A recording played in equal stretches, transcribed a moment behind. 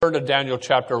To Daniel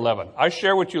chapter 11. I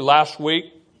shared with you last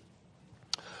week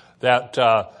that,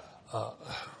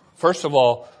 first of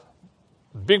all,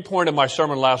 big point of my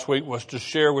sermon last week was to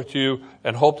share with you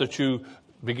and hope that you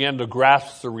begin to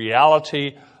grasp the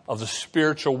reality of the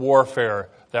spiritual warfare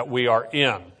that we are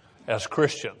in as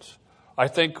Christians. I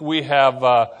think we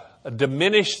have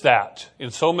diminished that in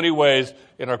so many ways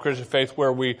in our Christian faith,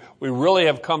 where we really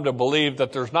have come to believe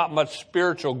that there's not much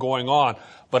spiritual going on.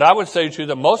 But I would say to you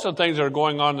that most of the things that are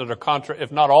going on that are contrary,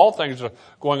 if not all things that are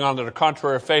going on that are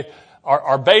contrary to faith,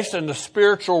 are based in the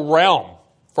spiritual realm,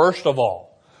 first of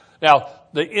all. Now,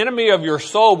 the enemy of your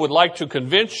soul would like to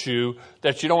convince you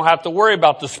that you don't have to worry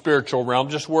about the spiritual realm.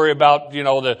 Just worry about,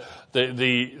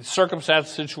 the circumstance,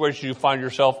 situation you find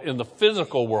yourself in the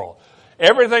physical world.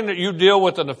 Everything that you deal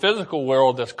with in the physical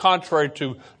world that's contrary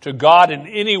to God in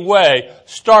any way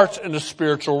starts in the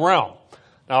spiritual realm.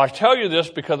 Now, I tell you this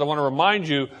because I want to remind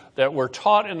you that we're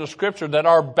taught in the Scripture that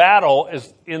our battle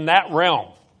is in that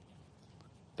realm.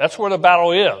 That's where the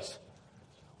battle is.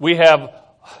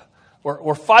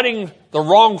 We're fighting the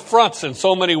wrong fronts in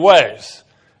so many ways,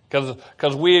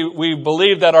 because we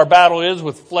believe that our battle is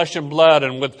with flesh and blood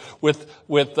and with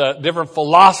different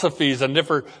philosophies and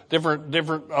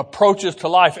different approaches to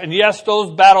life. And yes,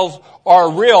 those battles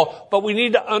are real, but we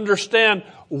need to understand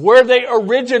where they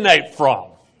originate from.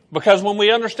 Because when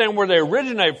we understand where they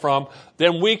originate from,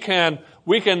 then we can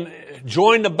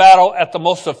join the battle at the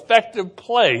most effective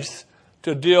place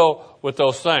to deal with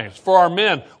those things. For our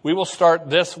men, we will start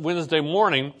this Wednesday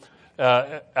morning,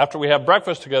 after we have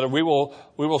breakfast together, we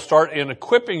will start in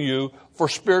equipping you for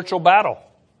spiritual battle.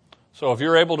 So if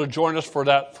you're able to join us for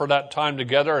that time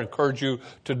together, I encourage you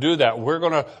to do that. We're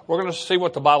gonna see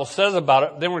what the Bible says about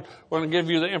it. Then we're gonna give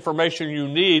you the information you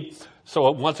need.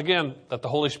 So once again, that the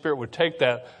Holy Spirit would take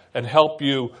that and help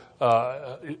you,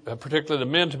 particularly the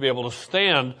men, to be able to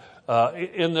stand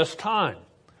in this time.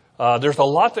 There's a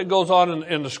lot that goes on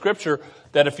in the Scripture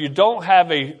that if you don't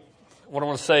have a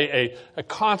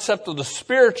concept of the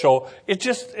spiritual, it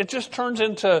just turns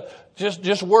into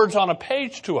just words on a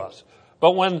page to us.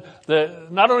 But when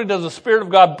not only does the Spirit of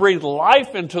God breathe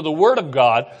life into the Word of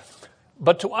God,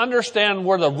 but to understand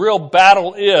where the real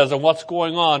battle is and what's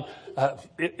going on,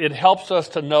 it helps us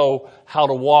to know how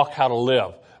to walk, how to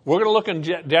live. We're going to look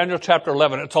in Daniel chapter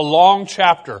 11. It's a long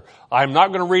chapter. I'm not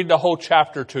going to read the whole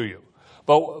chapter to you.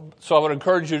 So I would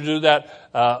encourage you to do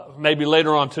that maybe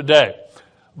later on today.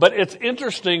 But it's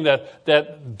interesting that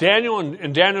Daniel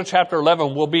in Daniel chapter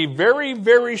 11 will be very,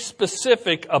 very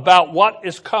specific about what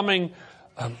is coming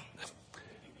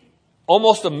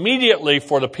almost immediately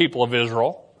for the people of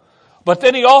Israel. But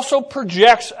then he also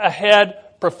projects ahead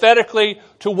prophetically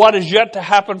to what is yet to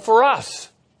happen for us.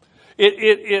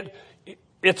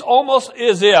 It's almost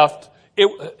as if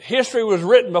history was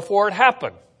written before it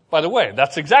happened. By the way,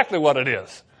 that's exactly what it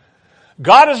is.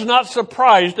 God is not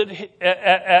surprised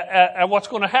at what's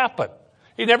going to happen.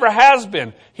 He never has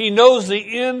been. He knows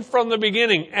the end from the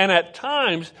beginning. And at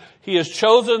times, He has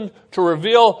chosen to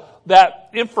reveal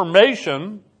that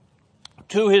information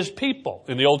to His people.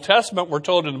 In the Old Testament, we're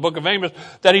told in the book of Amos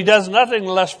that He does nothing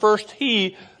unless first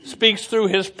He speaks through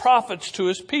His prophets to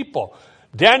His people.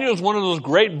 Daniel is one of those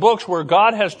great books where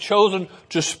God has chosen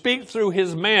to speak through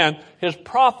His man, His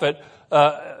prophet,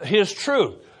 His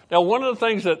truth. Now, one of the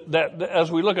things that as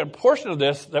we look at a portion of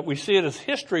this, that we see it as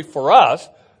history for us,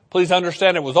 please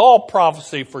understand it was all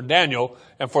prophecy for Daniel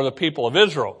and for the people of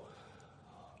Israel.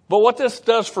 But what this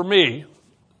does for me,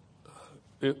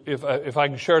 if I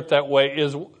can share it that way,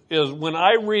 is when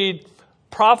I read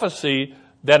prophecy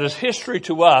that is history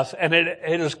to us, and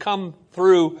it has come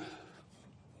through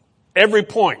every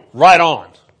point, right on.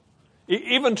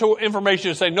 Even to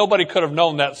information to say nobody could have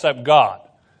known that except God.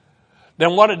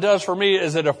 Then what it does for me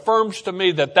is it affirms to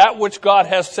me that which God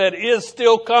has said is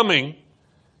still coming.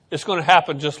 It's going to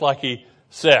happen just like He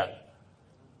said.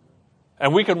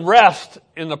 And we can rest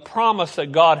in the promise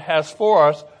that God has for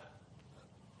us.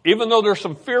 Even though there's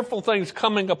some fearful things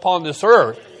coming upon this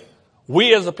earth,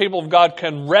 we as the people of God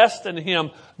can rest in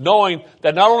Him, knowing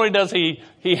that not only does He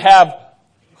have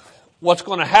what's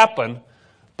going to happen,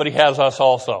 but He has us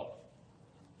also.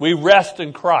 We rest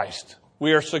in Christ.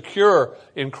 We are secure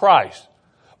in Christ.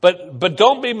 But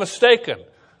don't be mistaken.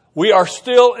 We are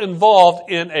still involved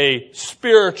in a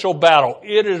spiritual battle.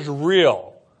 It is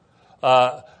real.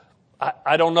 I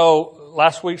don't know.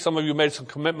 Last week, some of you made some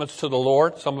commitments to the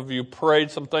Lord. Some of you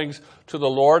prayed some things to the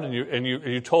Lord, and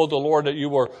you told the Lord that you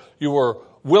were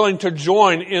willing to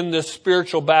join in this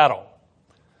spiritual battle.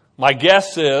 My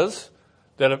guess is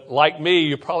that, like me,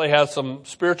 you probably had some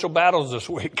spiritual battles this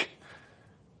week,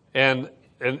 and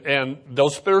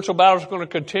those spiritual battles are going to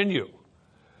continue.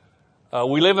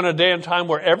 We live in a day and time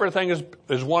where everything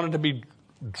is wanted to be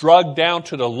drugged down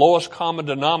to the lowest common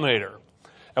denominator.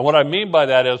 And what I mean by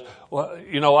that is,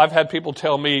 well, I've had people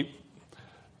tell me,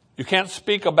 you can't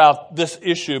speak about this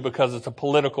issue because it's a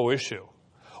political issue.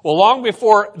 Well, long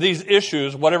before these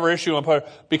issues, whatever issue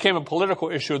became a political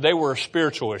issue, they were a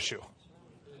spiritual issue.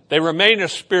 They remain a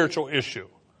spiritual issue.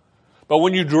 But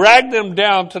when you drag them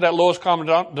down to that lowest common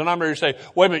denominator, you say,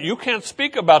 wait a minute, you can't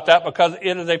speak about that because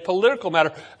it is a political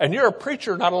matter, and you're a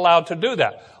preacher not allowed to do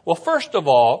that. Well, first of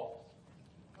all,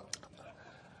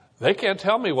 they can't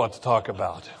tell me what to talk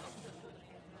about.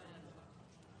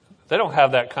 They don't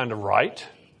have that kind of right.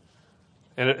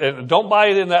 And don't buy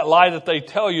it in that lie that they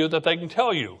tell you that they can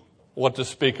tell you what to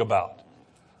speak about.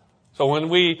 So when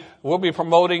we'll be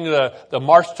promoting the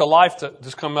March to Life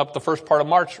that's coming up the first part of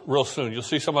March real soon. You'll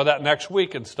see some of that next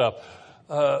week and stuff.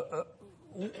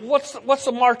 What's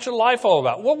the March to Life all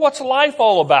about? Well, what's life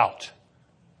all about?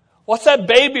 What's that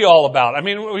baby all about? I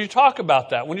mean, when you talk about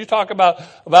that, when you talk about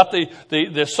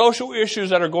the social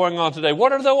issues that are going on today,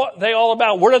 what are they all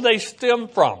about? Where do they stem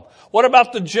from? What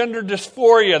about the gender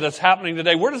dysphoria that's happening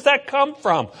today? Where does that come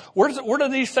from? Where do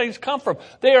these things come from?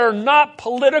 They are not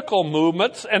political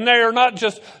movements, and they are not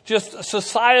just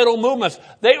societal movements.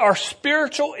 They are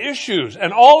spiritual issues,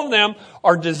 and all of them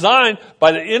are designed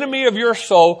by the enemy of your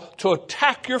soul to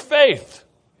attack your faith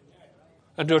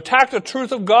and to attack the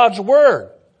truth of God's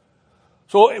Word.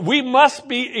 So we must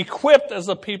be equipped as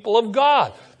the people of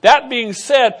God. That being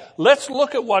said, let's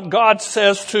look at what God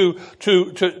says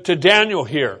to Daniel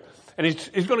here. And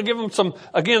he's going to give him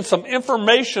some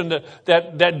information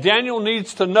that Daniel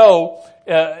needs to know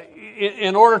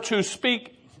in order to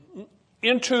speak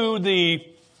into the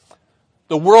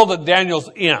world that Daniel's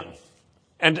in.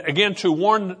 And again, to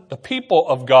warn the people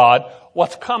of God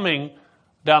what's coming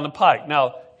down the pike.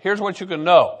 Now, here's what you can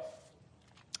know.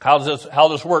 How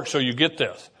this works so you get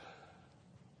this.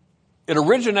 It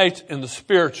originates in the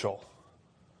spiritual,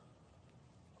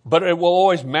 but it will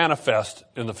always manifest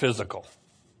in the physical.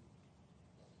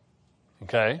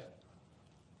 Okay?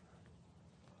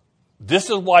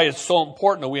 This is why it's so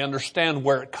important that we understand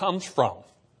where it comes from.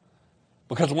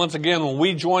 Because once again, when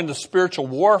we join the spiritual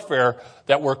warfare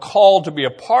that we're called to be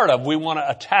a part of, we want to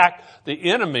attack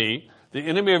the enemy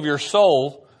of your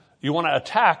soul. You want to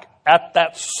attack at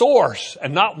that source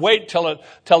and not wait till it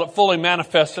fully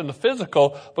manifests in the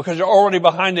physical, because you're already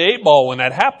behind the 8 ball when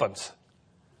that happens.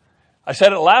 I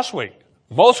said it last week.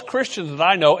 Most Christians that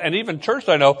I know, and even churches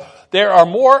I know, they are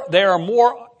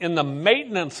more in the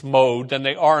maintenance mode than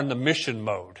they are in the mission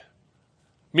mode.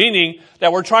 Meaning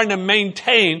that we're trying to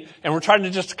maintain and we're trying to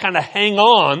just kind of hang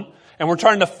on, and we're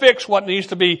trying to fix what needs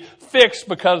to be fixed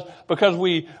because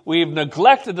we've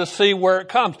neglected to see where it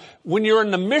comes. When you're in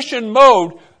the mission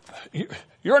mode,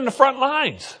 you're in the front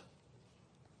lines.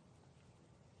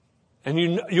 And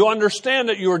you understand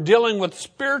that you are dealing with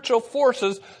spiritual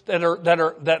forces that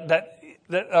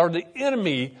are the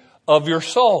enemy of your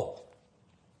soul.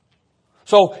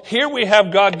 So here we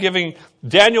have God giving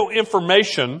Daniel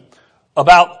information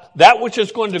about that which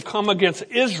is going to come against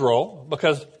Israel,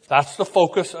 because that's the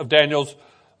focus of Daniel's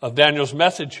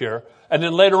message here. And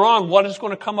then later on, what is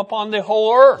going to come upon the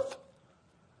whole earth.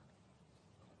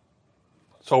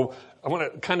 So I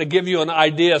want to kind of give you an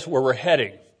idea as where we're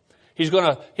heading. He's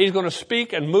going to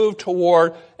speak and move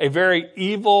toward a very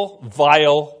evil,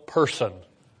 vile person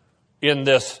in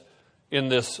this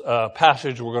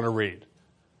passage we're going to read.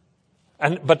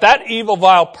 But that evil,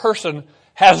 vile person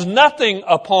has nothing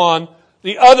upon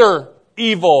the other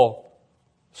evil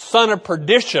son of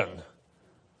perdition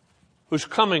who's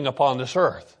coming upon this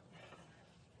earth.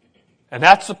 And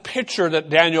that's the picture that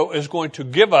Daniel is going to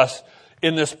give us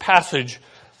in this passage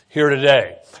here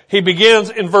today. He begins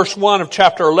in verse 1 of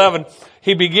chapter 11.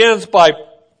 He begins by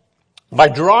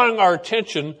drawing our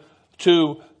attention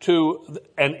to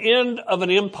an end of an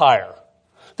empire.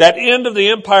 That end of the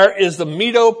empire is the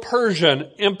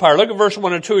Medo-Persian Empire. Look at verse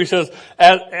 1 and 2. He says,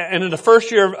 and in the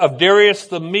first year of Darius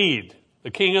the Mede, the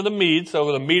king of the Medes,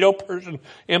 over the Medo-Persian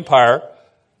Empire,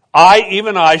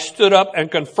 even I, stood up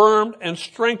and confirmed and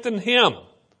strengthened him.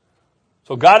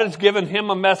 So God has given him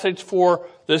a message for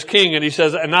this king, and he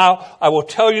says, and now I will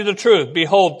tell you the truth.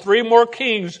 Behold, 3 more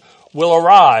kings will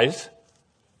arise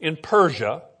in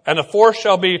Persia, and the fourth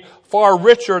shall be far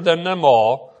richer than them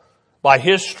all. By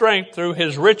his strength, through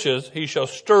his riches, he shall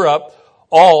stir up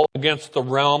all against the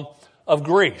realm of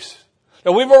Greece.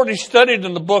 Now, we've already studied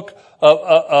in the book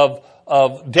of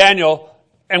Daniel,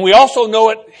 and we also know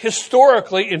it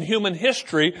historically in human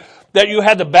history, that you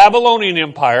had the Babylonian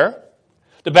Empire.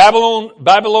 The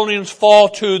Babylonians fall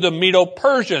to the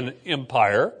Medo-Persian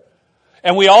Empire.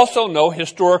 And we also know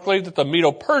historically that the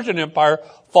Medo-Persian Empire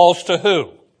falls to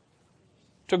who?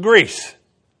 To Greece,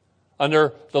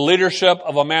 under the leadership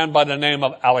of a man by the name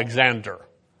of Alexander.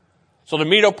 So the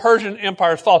Medo-Persian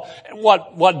Empire falls. And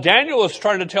what Daniel is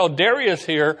trying to tell Darius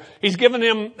here, he's given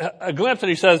him a glimpse, and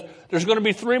he says, there's going to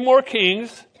be 3 more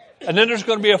kings, and then there's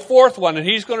going to be a 4th one, and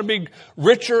he's going to be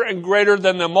richer and greater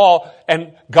than them all.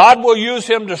 And God will use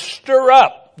him to stir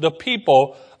up the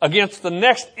people against the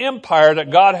next empire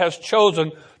that God has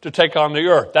chosen to take on the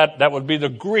earth. That would be the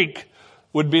Greek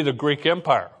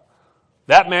Empire.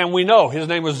 That man we know, his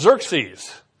name was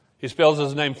Xerxes. He spells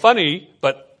his name funny,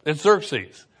 but it's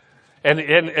Xerxes.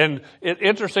 And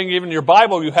interesting, even in your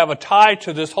Bible, you have a tie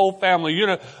to this whole family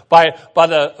unit by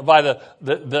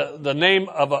the name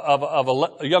of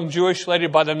a young Jewish lady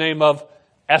by the name of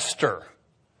Esther.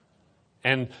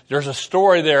 And there's a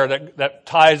story there that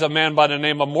ties a man by the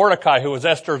name of Mordecai, who was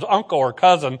Esther's uncle or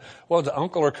cousin. What was it,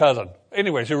 uncle or cousin?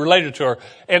 Anyways, he related to her.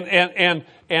 And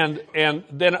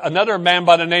then another man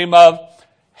by the name of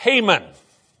Haman.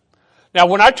 Now,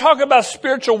 when I talk about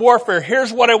spiritual warfare,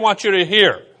 here's what I want you to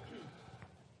hear.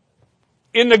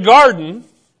 In the garden,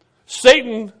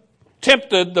 Satan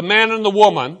tempted the man and the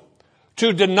woman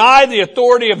to deny the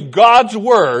authority of God's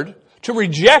word, to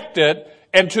reject it,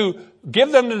 and to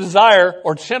give them the desire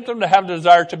or tempt them to have the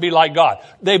desire to be like God.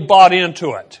 They bought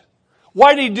into it.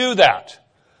 Why did he do that?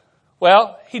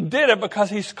 Well, he did it because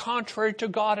he's contrary to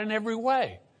God in every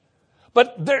way.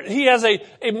 But he has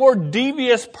a more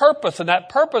devious purpose, and that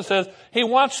purpose is he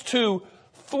wants to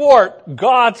thwart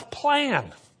God's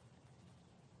plan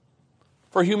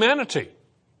for humanity.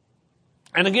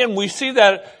 And again, we see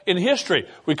that in history.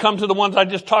 We come to the ones I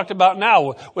just talked about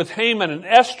now with Haman and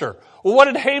Esther. Well, what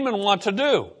did Haman want to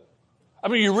do? I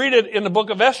mean, you read it in the book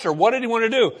of Esther. What did he want to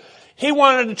do? He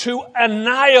wanted to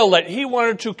annihilate. He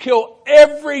wanted to kill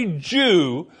every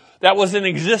Jew that was in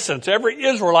existence, every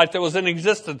Israelite that was in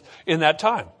existence in that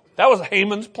time. That was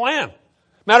Haman's plan.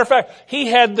 Matter of fact, he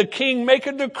had the king make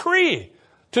a decree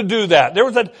to do that.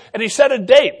 And he set a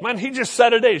date. Man, he just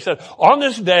set a date. He said, on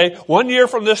this day, 1 year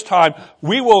from this time,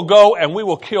 we will go and we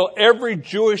will kill every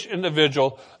Jewish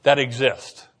individual that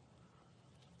exists.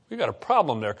 You got a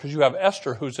problem there because you have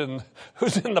Esther who's in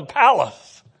the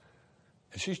palace.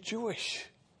 And she's Jewish.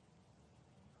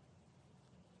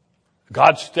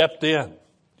 God stepped in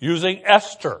using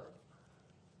Esther,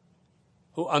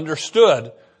 who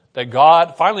understood that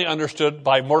God, finally understood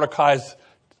by Mordecai's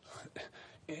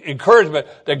encouragement,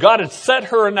 that God had set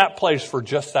her in that place for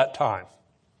just that time.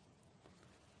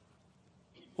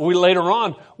 Later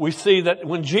on, we see that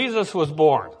when Jesus was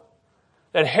born,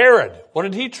 that Herod, what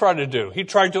did he try to do? He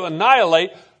tried to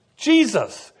annihilate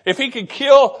Jesus. If he could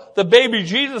kill the baby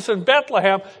Jesus in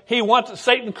Bethlehem,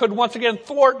 Satan could once again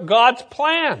thwart God's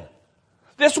plan.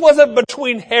 This wasn't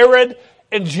between Herod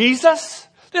and Jesus.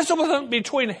 This wasn't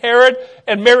between Herod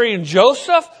and Mary and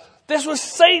Joseph. This was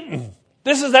Satan.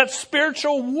 This is that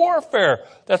spiritual warfare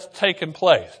that's taken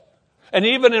place. And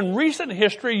even in recent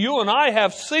history, you and I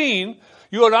have seen,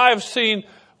 it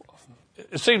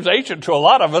seems ancient to a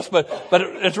lot of us, but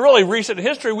it's really recent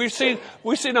history. We've seen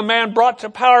a man brought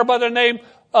to power by the name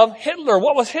of Hitler.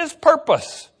 What was his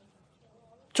purpose?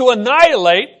 To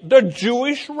annihilate the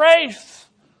Jewish race.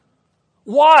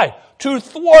 Why? To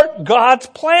thwart God's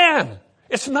plan.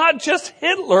 It's not just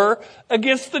Hitler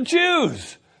against the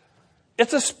Jews.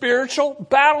 It's a spiritual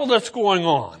battle that's going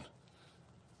on.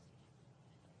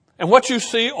 And what you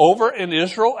see over in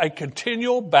Israel, a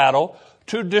continual battle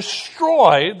to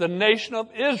destroy the nation of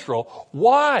Israel.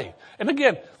 Why? And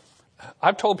again,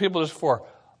 I've told people this before.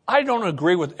 I don't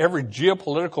agree with every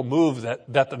geopolitical move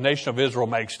that the nation of Israel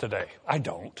makes today. I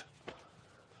don't.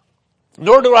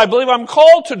 Nor do I believe I'm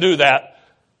called to do that,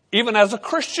 even as a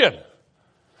Christian.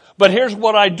 But here's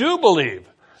what I do believe.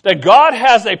 That God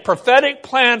has a prophetic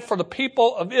plan for the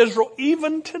people of Israel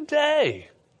even today.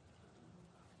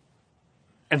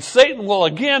 And Satan will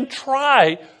again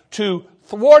try to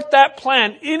thwart that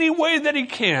plan any way that he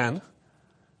can. And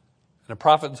the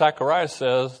prophet Zechariah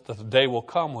says that the day will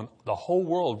come when the whole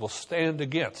world will stand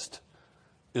against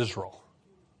Israel.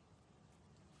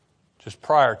 Just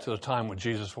prior to the time when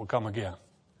Jesus will come again.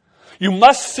 You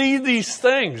must see these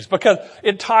things because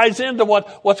it ties into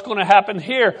what's going to happen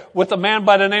here with a man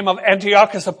by the name of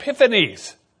Antiochus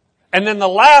Epiphanes. And then the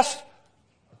last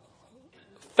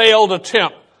failed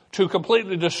attempt to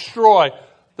completely destroy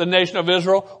the nation of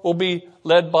Israel will be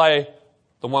led by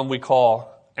the one we call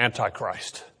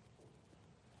Antichrist.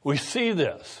 We see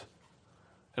this.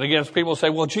 And again, people say,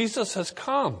 well, Jesus has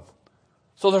come.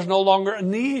 So there's no longer a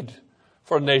need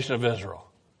for a nation of Israel.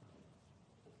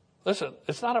 Listen,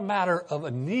 it's not a matter of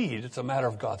a need. It's a matter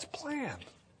of God's plan.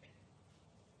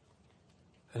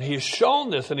 And he has shown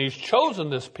this, and he's chosen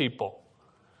this people.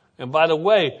 And by the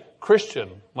way,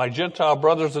 Christian, my Gentile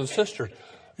brothers and sisters,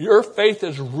 your faith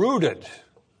is rooted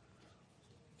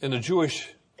in the Jewish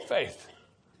faith,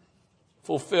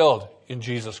 fulfilled in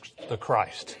Jesus the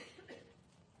Christ.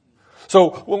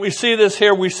 So when we see this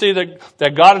here, we see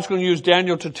that God is going to use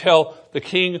Daniel to tell the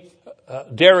king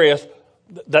Darius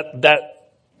that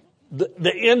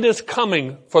the end is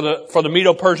coming for the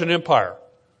Medo-Persian Empire.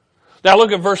 Now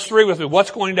look at verse 3 with me. What's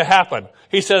going to happen?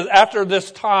 He says, after this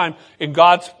time, in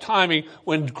God's timing,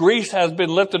 when Greece has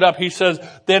been lifted up, he says,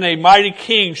 then a mighty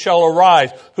king shall arise,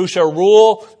 who shall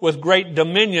rule with great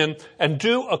dominion and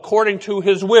do according to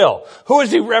his will. Who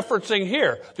is he referencing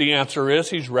here? The answer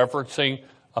is he's referencing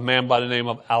a man by the name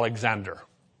of Alexander.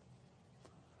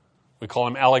 We call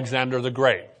him Alexander the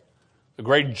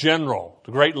Great general,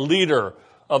 the great leader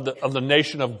of the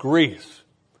nation of Greece,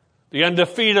 the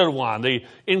undefeated one, the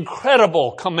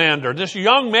incredible commander, this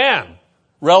young man,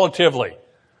 relatively,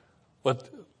 but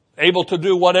able to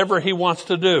do whatever he wants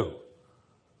to do.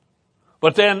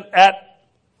 But then at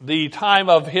the time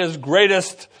of his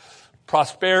greatest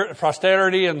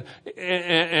prosperity and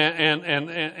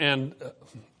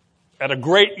at a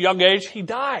great young age, he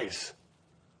dies.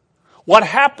 What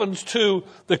happens to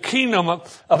the kingdom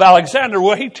of Alexander?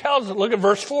 Well, he tells us, look at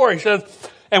verse 4. He says,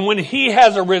 and when he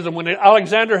has arisen, when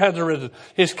Alexander has arisen,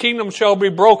 his kingdom shall be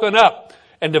broken up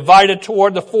and divided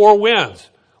toward the four winds.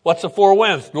 What's the four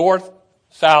winds? North,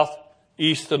 south,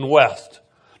 east, and west.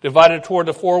 Divided toward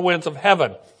the four winds of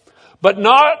heaven. But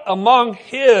not among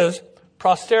his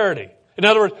posterity. In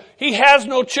other words, he has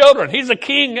no children. He's a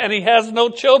king and he has no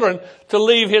children to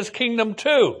leave his kingdom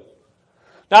to.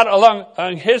 Not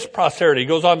along his posterity. He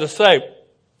goes on to say,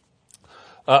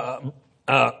 not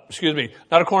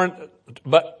according,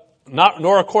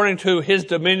 nor according to his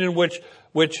dominion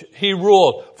which he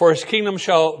ruled. For his kingdom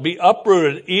shall be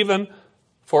uprooted even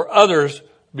for others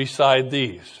beside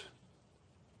these.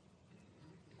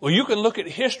 Well, you can look at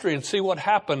history and see what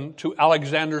happened to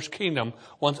Alexander's kingdom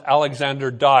once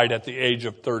Alexander died at the age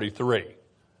of 33.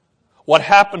 What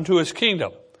happened to his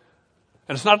kingdom?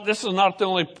 And this is not the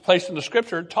only place in the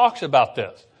scripture it talks about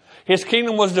this. His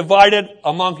kingdom was divided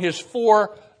among his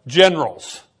four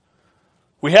generals.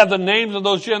 We have the names of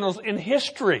those generals in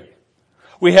history.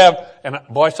 We have, and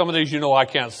boy, some of these I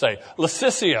can't say.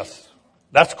 Lysistrata.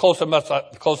 That's close enough.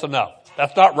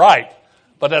 That's not right,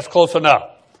 but that's close enough.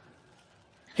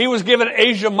 He was given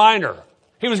Asia Minor.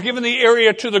 He was given the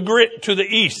area to the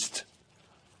east.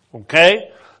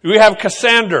 Okay? We have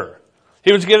Cassander.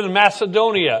 He was given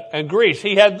Macedonia and Greece.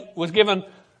 He was given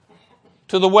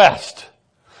to the west.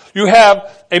 You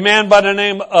have a man by the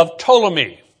name of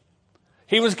Ptolemy.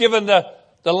 He was given the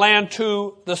land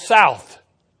to the south,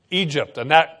 Egypt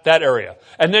and that area.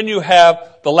 And then you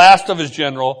have the last of his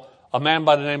general, a man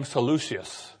by the name of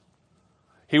Seleucus.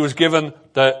 He was given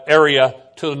the area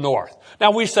to the north.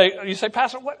 Now you say,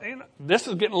 Pastor, what? This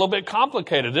is getting a little bit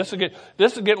complicated. This is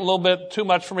getting a little bit too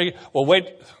much for me. Well, wait.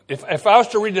 If I was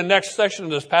to read the next section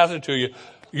of this passage to you,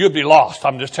 you'd be lost.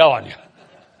 I'm just telling you.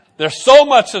 There's so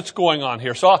much that's going on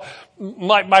here. So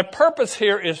my purpose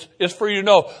here is for you to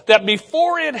know that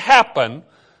before it happened,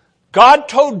 God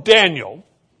told Daniel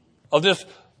of this,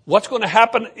 what's going to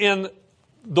happen in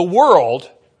the world,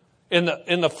 in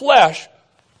the flesh,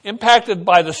 impacted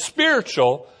by the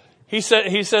spiritual. He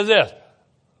says this,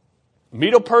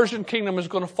 Medo-Persian kingdom is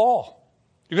going to fall.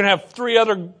 You're going to have three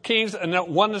other kings and that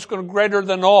one that's going to be greater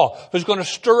than all, who's going to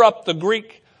stir up the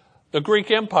Greek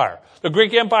Empire. The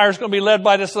Greek Empire is going to be led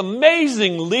by this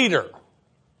amazing leader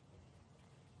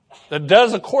that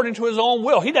does according to his own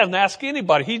will. He doesn't ask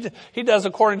anybody. He does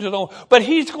according to his own. But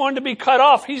he's going to be cut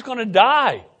off. He's going to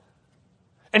die.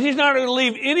 And he's not going to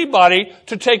leave anybody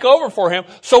to take over for him.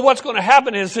 So what's going to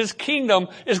happen is his kingdom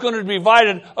is going to be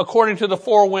divided according to the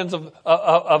four winds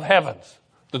of heavens.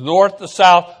 The north, the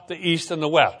south, the east, and the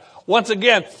west. Once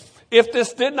again, if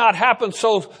this did not happen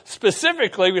so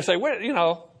specifically, we say,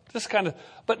 well, this kind of,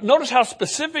 but notice how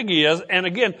specific he is. And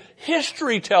again,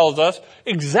 history tells us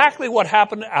exactly what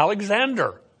happened to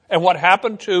Alexander and what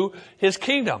happened to his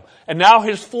kingdom. And now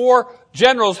his four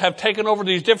generals have taken over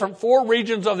these different four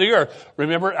regions of the earth.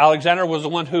 Remember, Alexander was the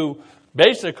one who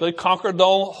basically conquered the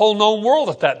whole known world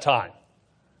at that time.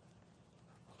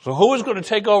 So who is going to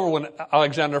take over when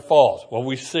Alexander falls? Well,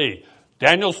 we see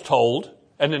Daniel's told,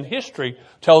 and then history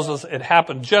tells us it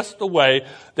happened just the way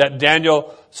that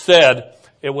Daniel said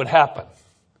it would happen.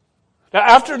 Now,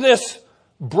 after this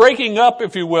breaking up,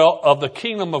 if you will, of the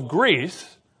kingdom of Greece,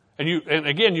 and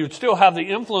again, you'd still have the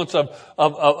influence of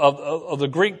the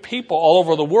Greek people all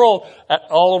over the world,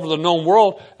 all over the known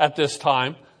world at this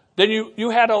time. Then you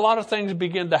had a lot of things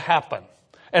begin to happen.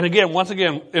 And again, once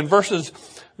again, in verses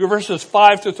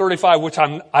 5 to 35, which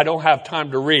I don't have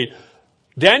time to read,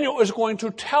 Daniel is going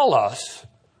to tell us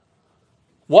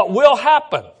what will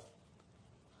happen.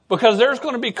 Because there's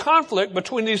going to be conflict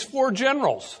between these 4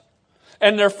 generals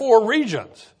and their 4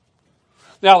 regions.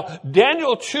 Now,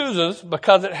 Daniel chooses,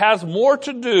 because it has more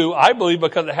to do, I believe,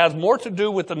 because it has more to do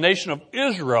with the nation of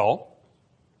Israel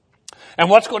and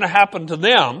what's going to happen to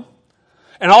them,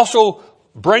 and also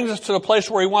brings us to the place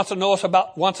where he wants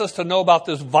us to know about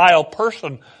this vile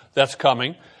person that's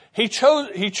coming. He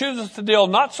chooses to deal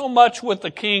not so much with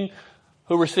the king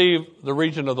who received the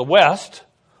region of the west,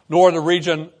 nor the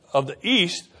region of the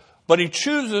east, but he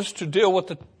chooses to deal with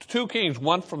the 2 kings,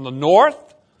 one from the north,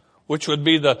 which would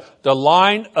be the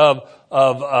line of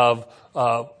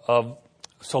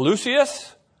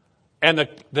Seleucus, and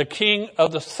the king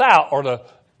of the south, or the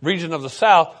region of the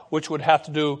south, which would have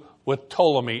to do with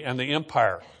Ptolemy and the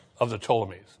empire of the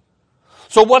Ptolemies.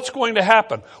 So what's going to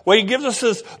happen? Well, he gives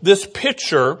us this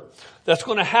picture that's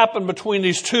going to happen between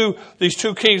these two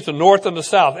kings, the north and the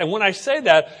south. And when I say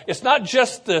that, it's not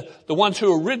just the ones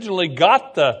who originally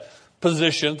got the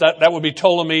positions, that would be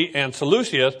Ptolemy and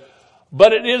Seleucus,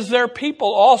 but it is their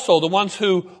people also, the ones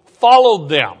who followed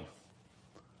them.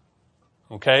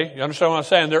 Okay? You understand what I'm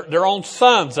saying? Their own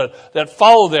sons that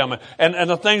follow them and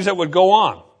the things that would go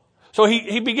on. So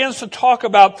he begins to talk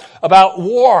about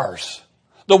wars.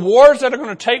 The wars that are going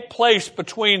to take place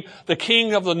between the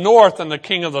king of the north and the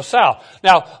king of the south.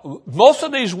 Now, most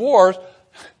of these wars,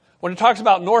 when it talks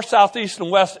about north, south, east,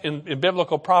 and west in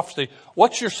biblical prophecy,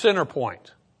 what's your center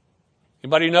point?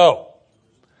 Anybody know?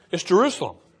 It's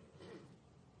Jerusalem.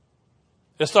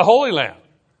 It's the Holy Land.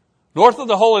 North of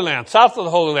the Holy Land, south of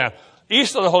the Holy Land,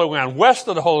 east of the Holy Land, west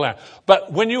of the Holy Land.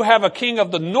 But when you have a king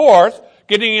of the north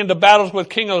getting into battles with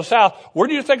king of the south, where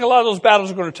do you think a lot of those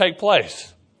battles are going to take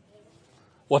place?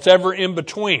 What's ever in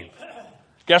between?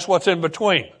 Guess what's in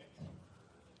between?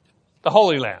 The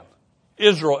Holy Land.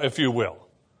 Israel, if you will.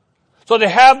 So they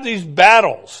have these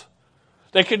battles.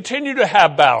 They continue to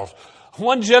have battles.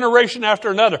 One generation after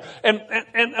another.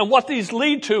 And what these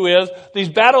lead to is these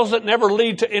battles that never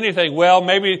lead to anything. Well,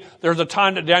 maybe there's a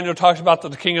time that Daniel talks about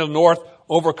that the king of the north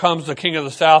overcomes the king of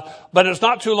the south. But it's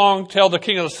not too long till the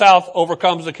king of the south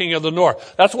overcomes the king of the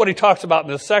north. That's what he talks about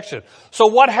in this section. So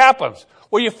what happens?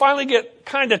 Well, you finally get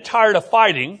kind of tired of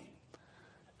fighting,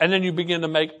 and then you begin to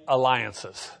make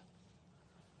alliances.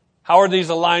 How are these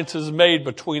alliances made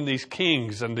between these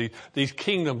kings and these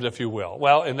kingdoms, if you will?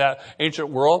 Well, in that ancient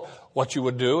world, what you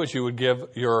would do is you would give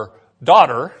your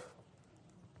daughter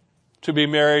to be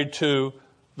married to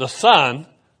the son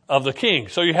of the king.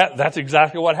 So that's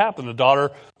exactly what happened. The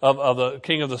daughter of the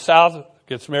king of the south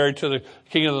gets married to the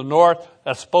king of the north.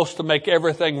 That's supposed to make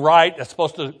everything right. That's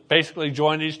supposed to basically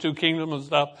join these 2 kingdoms and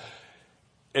stuff.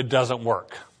 It doesn't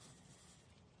work.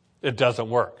 It doesn't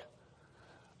work.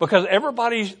 Because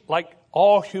everybody, like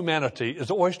all humanity,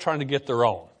 is always trying to get their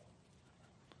own.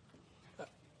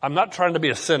 I'm not trying to be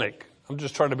a cynic. I'm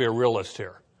just trying to be a realist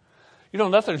here. You know,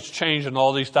 nothing's changed in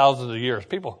all these thousands of years.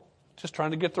 People just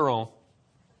trying to get their own.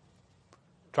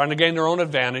 Trying to gain their own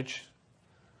advantage.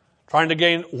 Trying to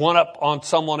gain one up on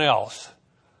someone else.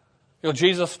 You know,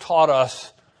 Jesus taught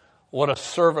us what a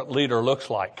servant leader looks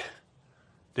like.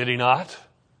 Did he not?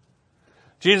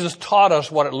 Jesus taught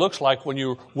us what it looks like when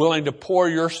you're willing to pour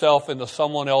yourself into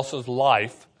someone else's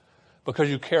life because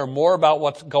you care more about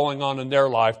what's going on in their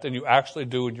life than you actually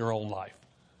do in your own life.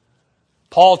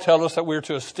 Paul tells us that we're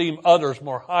to esteem others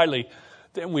more highly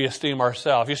than we esteem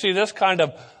ourselves. You see, this kind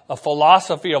of a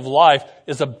philosophy of life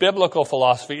is a biblical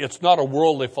philosophy. It's not a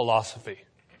worldly philosophy.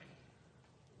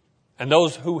 And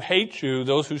those who hate you,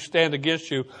 those who stand against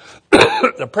you,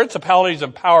 the principalities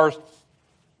and powers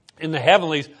in the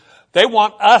heavenlies, they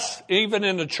want us, even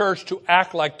in the church, to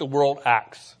act like the world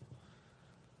acts.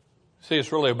 See,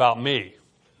 it's really about me.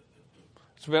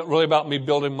 It's really about me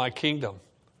building my kingdom.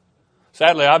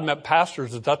 Sadly, I've met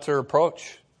pastors that's their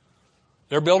approach.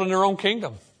 They're building their own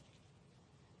kingdom.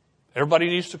 Everybody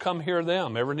needs to come hear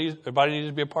them. Everybody needs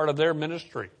to be a part of their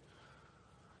ministry.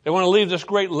 They want to leave this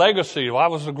great legacy. Well, I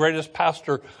was the greatest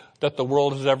pastor that the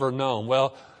world has ever known.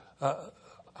 Well,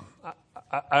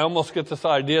 I almost get this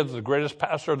idea that the greatest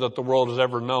pastor that the world has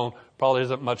ever known probably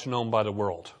isn't much known by the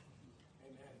world.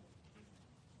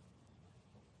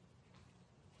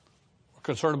 We're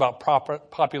concerned about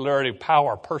popularity,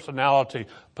 power, personality,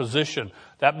 position.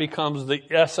 That becomes the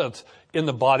essence in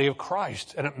the body of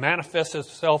Christ. And it manifests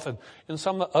itself in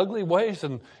some of the ugly ways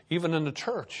and even in the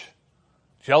church.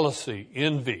 Jealousy,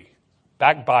 envy,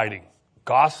 backbiting,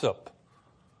 gossip,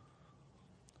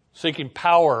 seeking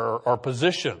power or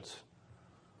positions.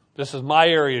 This is my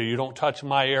area. You don't touch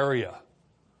my area.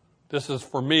 This is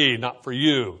for me, not for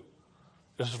you.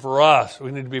 This is for us.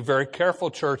 We need to be very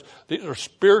careful, church. These are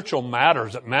spiritual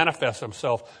matters that manifest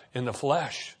themselves in the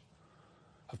flesh.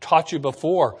 I've taught you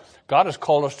before, God has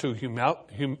called us to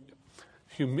humility.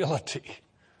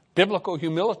 Biblical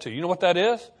humility. You know what that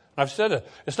is? I've said it.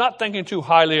 It's not thinking too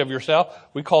highly of yourself.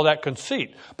 We call that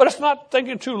conceit. But it's not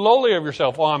thinking too lowly of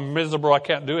yourself. Oh, I'm miserable. I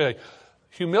can't do anything.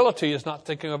 Humility is not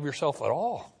thinking of yourself at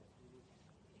all.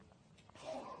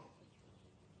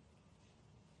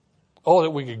 Oh,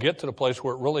 that we could get to the place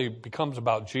where it really becomes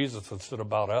about Jesus instead of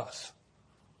about us.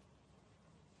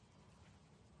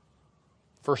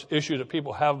 First issue that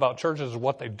people have about churches is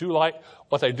what they do like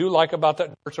about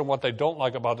that church and what they don't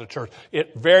like about the church.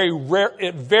 It very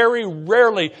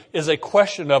rarely is a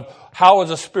question of how is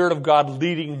the Spirit of God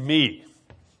leading me.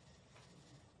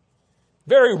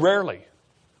 Very rarely.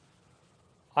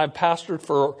 I've pastored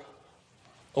for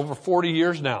over 40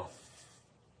 years now.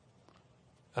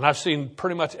 And I've seen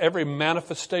pretty much every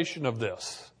manifestation of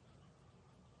this.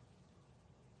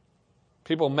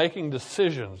 People making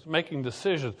decisions,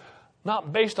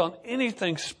 not based on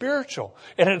anything spiritual.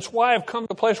 And it's why I've come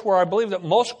to a place where I believe that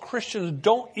most Christians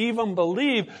don't even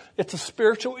believe it's a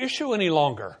spiritual issue any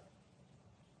longer.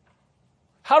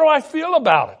 How do I feel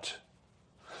about it?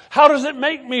 How does it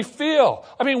make me feel?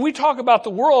 I mean, we talk about the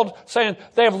world saying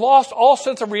they have lost all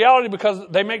sense of reality because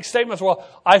they make statements, well,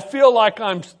 I feel like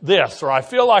I'm this, or I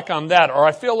feel like I'm that, or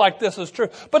I feel like this is true.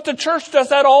 But the church does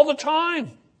that all the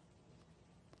time.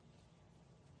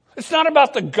 It's not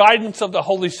about the guidance of the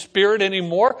Holy Spirit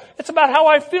anymore. It's about how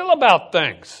I feel about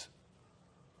things.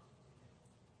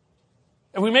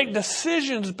 And we make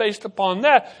decisions based upon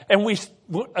that. And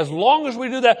as long as we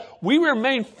do that, we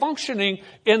remain functioning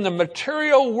in the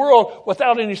material world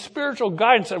without any spiritual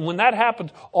guidance. And when that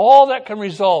happens, all that can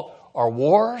result are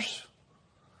wars,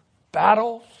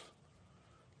 battles,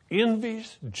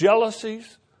 envies,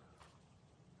 jealousies,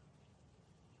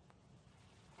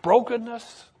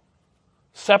 brokenness,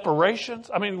 separations.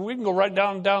 I mean, we can go right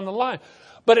down the line.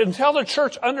 But until the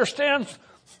church understands,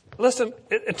 listen,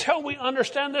 until we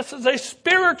understand this is a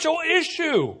spiritual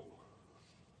issue,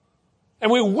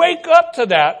 and we wake up to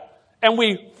that, and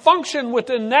we function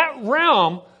within that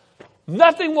realm,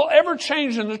 nothing will ever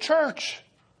change in the church.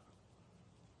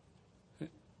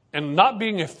 And not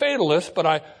being a fatalist,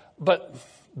 but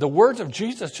the words of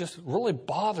Jesus just really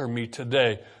bother me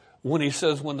today when he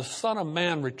says, when the Son of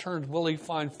Man returns, will he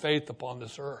find faith upon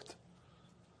this earth?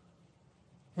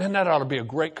 Man, that ought to be a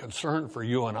great concern for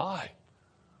you and I.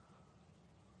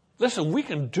 Listen, we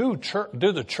can do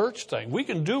the church thing. We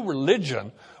can do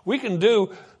religion. We can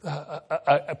do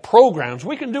programs.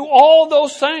 We can do all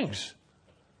those things.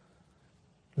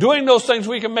 Doing those things,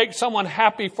 we can make someone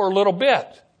happy for a little bit.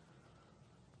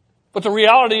 But the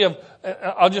reality of,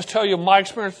 I'll just tell you my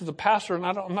experience as a pastor, and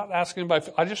I'm not asking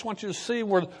anybody, I just want you to see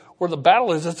where the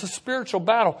battle is. It's a spiritual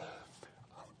battle.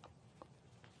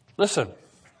 Listen,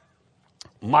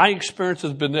 my experience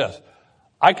has been this.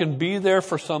 I can be there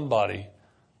for somebody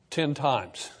 10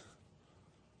 times.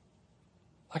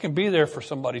 I can be there for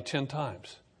somebody 10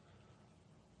 times.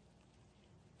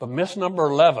 But miss number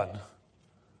 11,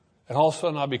 and all of a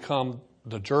sudden I become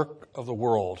the jerk of the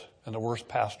world and the worst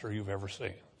pastor you've ever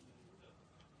seen.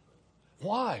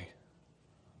 Why?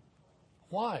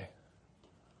 Why?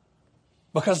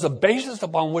 Because the basis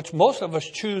upon which most of us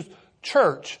choose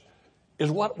church is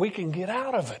what we can get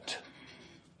out of it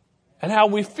and how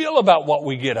we feel about what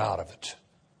we get out of it.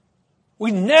 We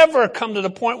never come to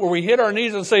the point where we hit our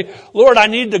knees and say, Lord, I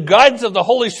need the guidance of the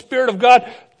Holy Spirit of God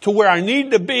to where I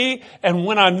need to be, and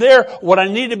when I'm there, what I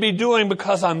need to be doing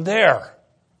because I'm there.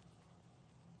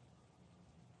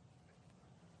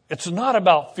 It's not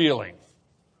about feeling.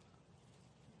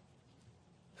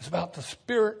 It's about the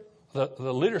Spirit,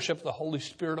 the leadership of the Holy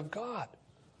Spirit of God.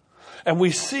 And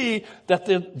we see that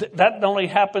that only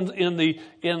happens in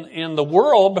the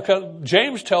world, because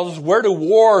James tells us where do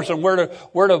wars and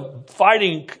where do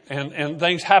fighting and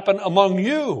things happen among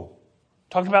you.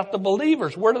 Talking about the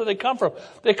believers. Where do they come from?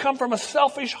 They come from a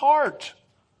selfish heart.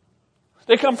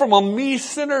 They come from a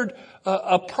me-centered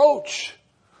approach.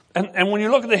 And when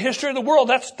you look at the history of the world,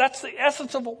 that's the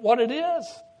essence of what it is.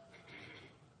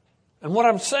 And what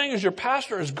I'm saying as your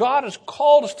pastor is God has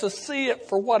called us to see it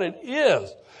for what it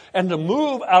is, and to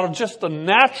move out of just the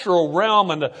natural realm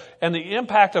and the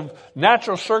impact of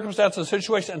natural circumstances and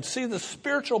situations, and see the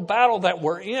spiritual battle that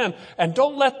we're in. And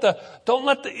don't let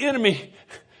the enemy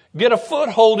get a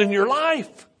foothold in your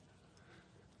life.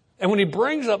 And when he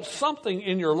brings up something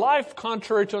in your life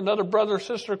contrary to another brother or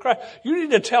sister of Christ, you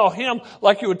need to tell him,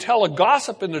 like you would tell a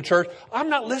gossip in the church, I'm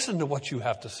not listening to what you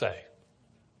have to say.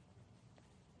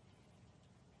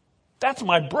 That's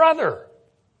my brother.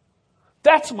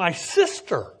 That's my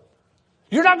sister.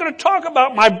 You're not going to talk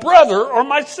about my brother or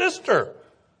my sister.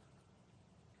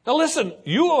 Now listen,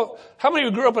 how many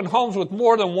of you grew up in homes with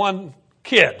more than one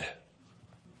kid?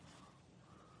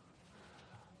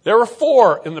 There were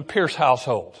 4 in the Pierce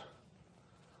household.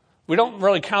 We don't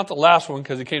really count the last one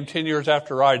because he came 10 years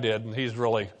after I did, and he's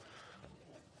really,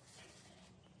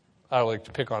 I like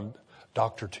to pick on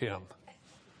Dr. Tim.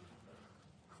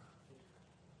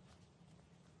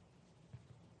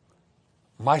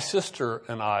 My sister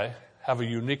and I have a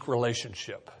unique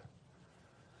relationship.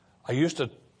 I used to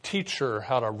teach her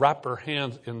how to wrap her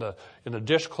hands in the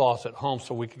dishcloth at home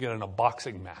so we could get in a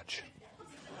boxing match.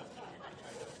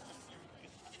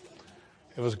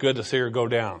 It was good to see her go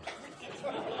down.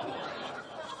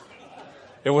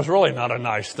 It was really not a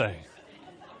nice thing.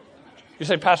 You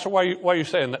say, Pastor, why are you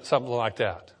saying something like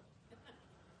that?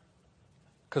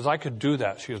 Because I could do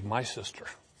that. She was my sister.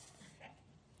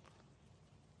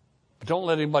 But don't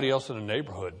let anybody else in the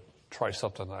neighborhood try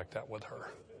something like that with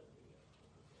her.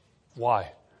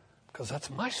 Why? Because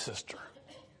that's my sister.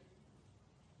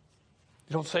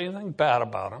 You don't say anything bad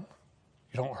about him.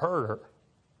 You don't hurt her.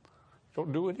 You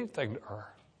don't do anything to her.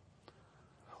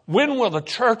 When will the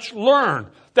church learn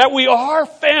that we are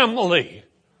family?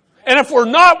 And if we're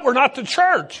not the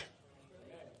church.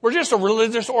 We're just a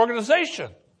religious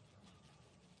organization.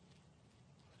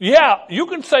 Yeah, you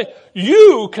can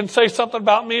say something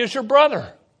about me as your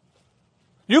brother.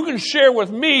 You can share with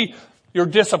me your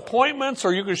disappointments,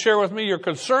 or you can share with me your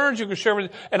concerns. You can share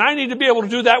with, and I need to be able to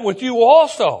do that with you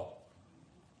also.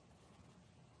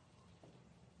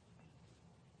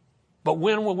 But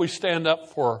when will we stand up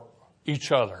for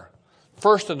each other?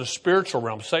 First, in the spiritual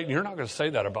realm, Satan, you're not going to say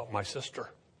that about my sister.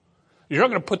 You're not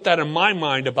going to put that in my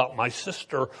mind about my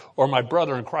sister or my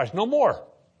brother in Christ. No more.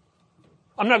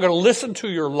 I'm not going to listen to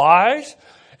your lies.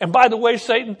 And by the way,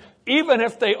 Satan, even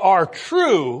if they are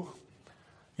true,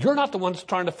 you're not the one that's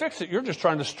trying to fix it. You're just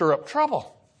trying to stir up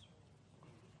trouble.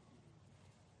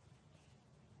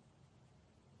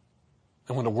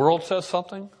 And when the world says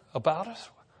something about us,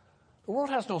 the world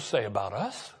has no say about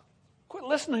us. Quit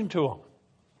listening to them.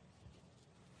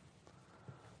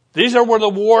 These are where the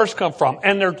wars come from.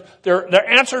 And their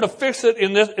answer to fix it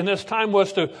in this time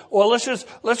was to, well, let's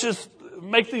just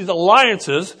make these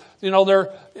alliances. You know,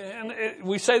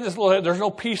 we say this, there's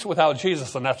no peace without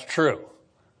Jesus, and that's true.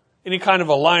 Any kind of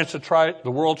alliance the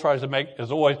world tries to make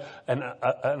is always an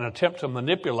attempt to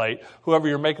manipulate whoever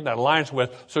you're making that alliance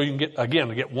with, so you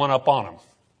can get one up on them.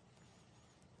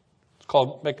 It's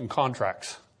called making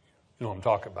contracts. You know what I'm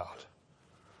talking about.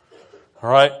 All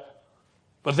right?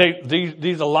 But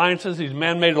these alliances, these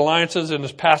man-made alliances in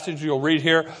this passage you'll read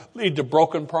here, lead to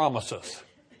broken promises.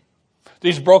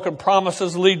 These broken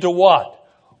promises lead to what?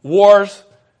 Wars,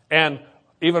 and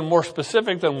even more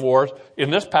specific than wars, in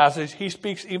this passage, he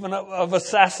speaks even of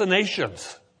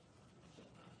assassinations.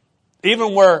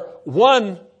 Even where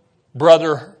one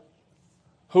brother,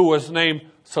 who was named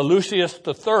Seleucus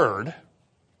III,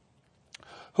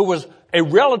 who was a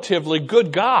relatively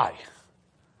good guy,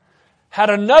 had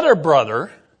another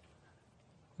brother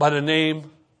by the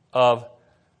name of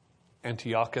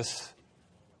Antiochus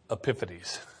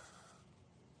Epiphanes,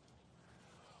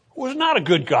 who was not a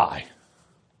good guy.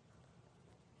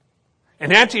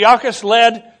 And Antiochus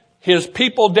led his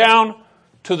people down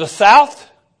to the south,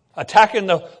 attacking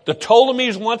the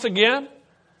Ptolemies once again,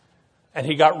 and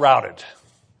he got routed.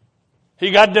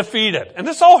 He got defeated. And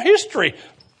this is all history,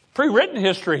 pre-written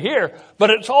history here, but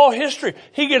it's all history.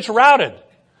 He gets routed.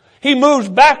 He moves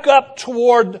back up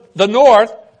toward the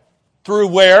north through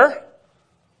where?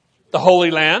 The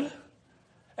Holy Land.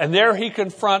 And there he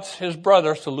confronts his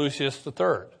brother, Seleucus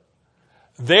III.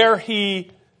 There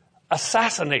he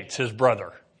assassinates his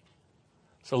brother,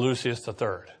 Seleucus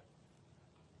III.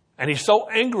 And he's so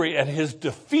angry at his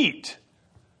defeat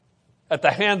at the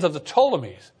hands of the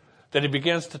Ptolemies that he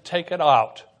begins to take it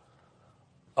out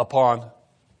upon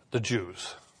the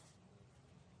Jews.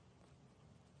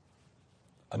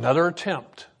 Another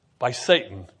attempt by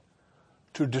Satan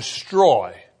to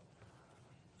destroy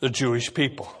the Jewish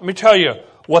people. Let me tell you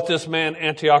what this man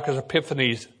Antiochus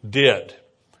Epiphanes did.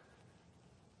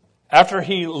 After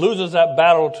he loses that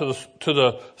battle to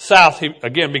the south, he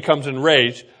again becomes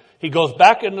enraged. He goes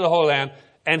back into the Holy Land,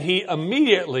 and he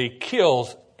immediately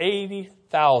kills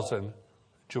 80,000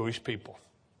 Jewish people.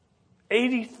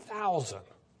 80,000.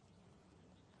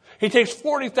 He takes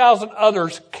 40,000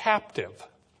 others captive.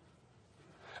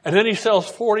 And then he sells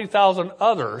 40,000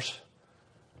 others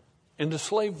into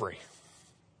slavery.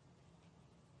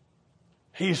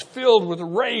 He's filled with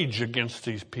rage against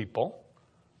these people.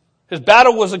 His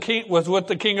battle was with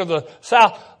the king of the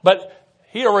south, but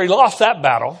he already lost that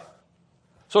battle.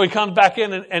 So he comes back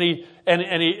in and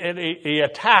he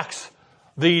attacks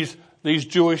these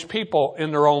Jewish people in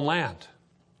their own land.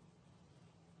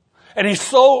 And he's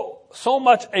so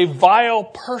much a vile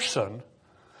person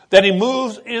that he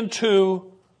moves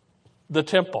into the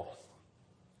temple.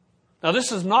 Now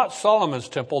this is not Solomon's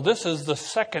temple. This is the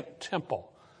second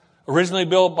temple. Originally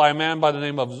built by a man by the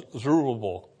name of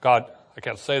Zerubbabel. God, I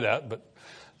can't say that, but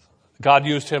God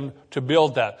used him to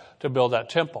build that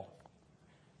temple.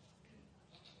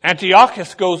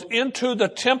 Antiochus goes into the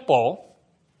temple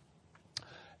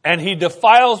and he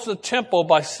defiles the temple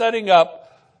by setting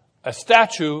up a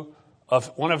statue of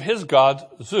one of his gods,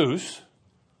 Zeus,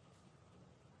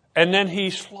 and then he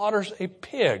slaughters a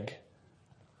pig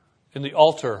in the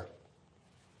altar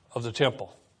of the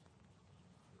temple.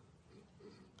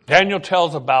 Daniel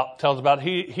tells about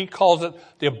he calls it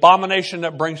the abomination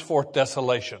that brings forth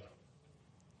desolation.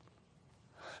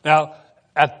 Now,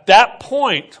 at that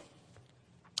point,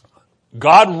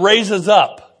 God raises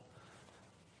up,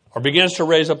 or begins to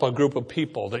raise up a group of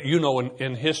people that you know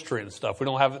in history and stuff. We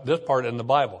don't have this part in the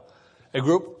Bible. A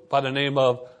group by the name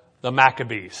of the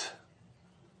Maccabees.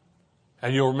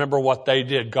 And you'll remember what they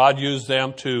did. God used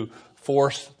them to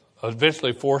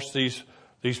eventually force these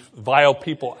vile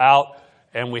people out.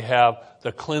 And we have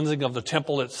the cleansing of the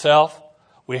temple itself.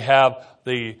 We have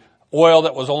the oil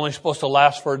that was only supposed to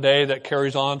last for a day that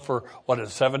carries on for,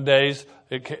 7 days?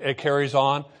 It carries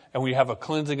on. And we have a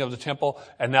cleansing of the temple.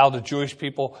 And now the Jewish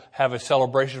people have a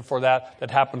celebration for that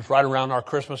happens right around our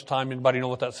Christmas time. Anybody know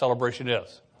what that celebration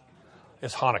is?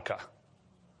 It's Hanukkah.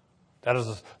 That is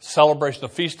a celebration, the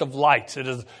Feast of Lights. It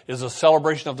is a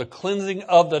celebration of the cleansing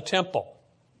of the temple.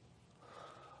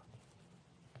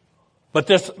 But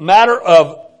this matter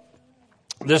of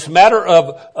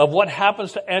what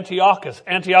happens to Antiochus.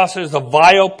 Antiochus is a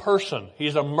vile person.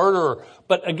 He's a murderer.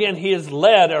 But again, he is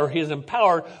led or he is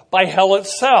empowered by hell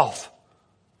itself.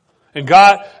 And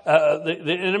God,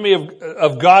 the enemy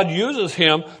of God uses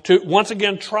him to once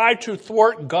again try to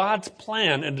thwart God's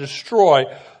plan and destroy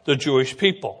the Jewish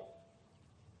people.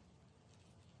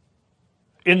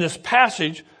 In this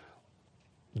passage,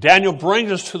 Daniel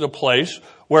brings us to the place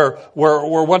where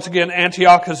once again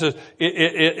Antiochus is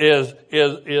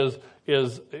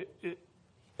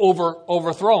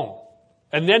overthrown.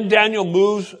 And then Daniel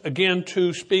moves again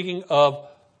to speaking of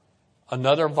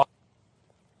another violence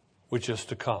which is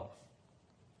to come.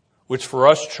 Which for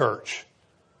us, church,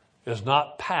 is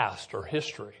not past or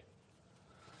history,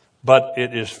 but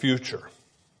it is future.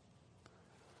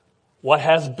 What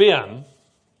has been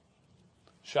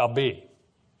shall be.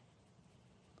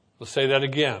 Let's say that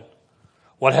again.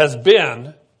 What has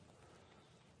been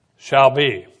shall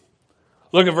be.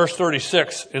 Look at verse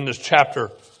 36 in this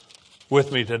chapter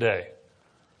with me today.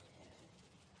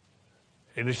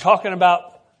 And he's talking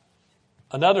about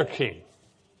another king.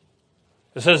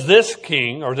 It says, this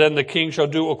king, or then the king shall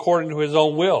do according to his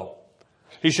own will.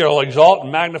 He shall exalt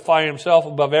and magnify himself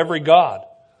above every god,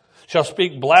 shall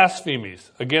speak blasphemies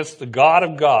against the God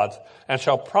of gods, and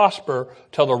shall prosper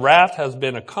till the wrath has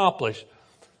been accomplished.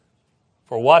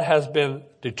 For what has been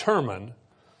determined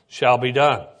shall be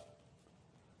done.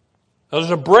 Now,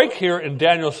 there's a break here in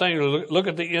Daniel saying, look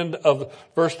at the end of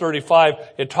verse 35.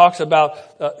 It talks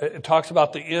about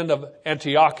the end of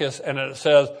Antiochus, and it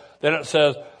says,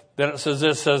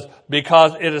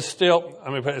 because it is still,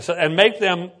 and make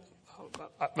them,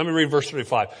 let me read verse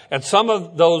 35. And some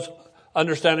of those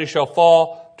understandings shall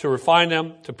fall to refine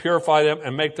them, to purify them,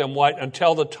 and make them white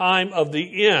until the time of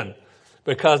the end,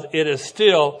 because it is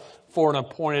still for an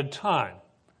appointed time.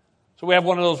 So we have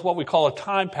one of those, what we call a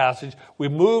time passage. We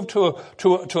move to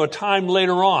a time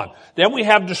later on. Then we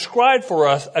have described for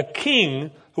us a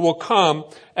king who will come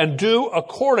and do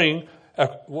according,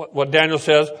 what Daniel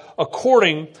says,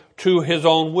 according to his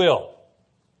own will.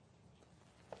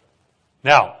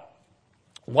 Now,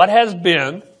 what has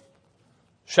been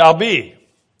shall be.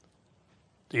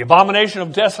 The abomination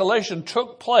of desolation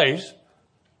took place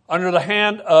under the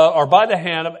hand, or by the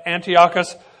hand of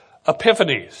Antiochus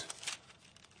Epiphanes.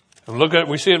 And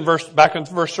we see it back in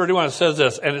verse 31, it says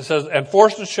this, and it says, and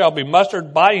forces shall be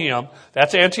mustered by him,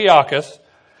 that's Antiochus,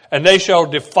 and they shall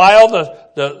defile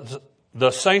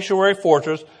the sanctuary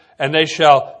fortress, and they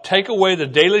shall take away the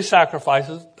daily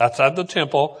sacrifices, that's at the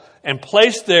temple, and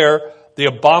place there the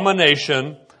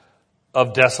abomination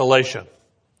of desolation.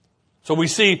 So we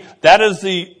see that is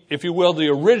if you will, the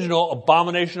original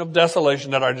abomination of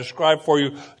desolation that I described for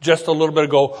you just a little bit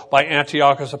ago by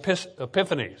Antiochus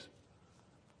Epiphanes.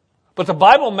 But the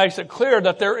Bible makes it clear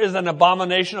that there is an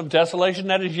abomination of desolation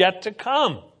that is yet to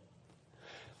come.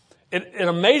 It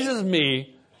amazes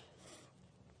me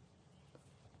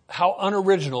how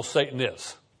unoriginal Satan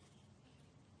is.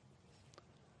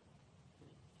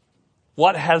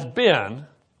 What has been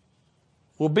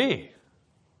will be.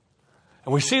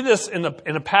 And we see this in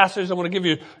a passage. I want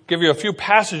to give you a few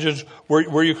passages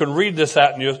where you can read this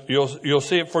at, and you'll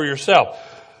see it for yourself.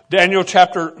 Daniel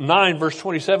chapter 9, verse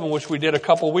 27, which we did a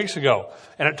couple weeks ago.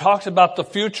 And it talks about the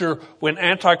future when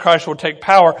Antichrist will take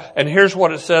power. And here's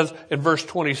what it says in verse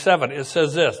 27. It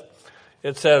says this.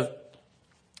 It says,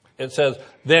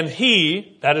 then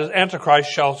he, that is Antichrist,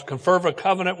 shall confer a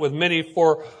covenant with many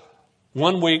for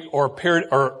 1 week or a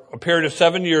period of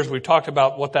 7 years. We talked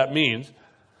about what that means.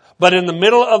 But in the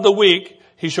middle of the week,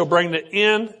 he shall bring the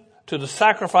end to the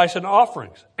sacrifice and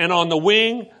offerings. And on the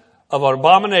wing of an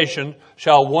abomination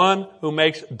shall one who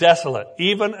makes desolate,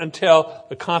 even until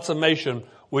the consummation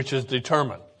which is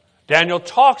determined. Daniel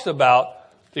talks about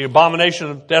the abomination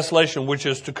of desolation which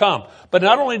is to come. But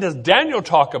not only does Daniel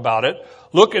talk about it,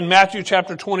 look in Matthew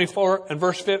chapter 24 and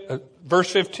verse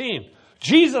 15.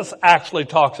 Jesus actually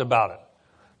talks about it.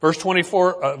 Verse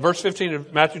 15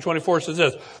 of Matthew 24 says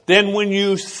this, then when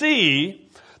you see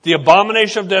the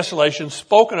abomination of desolation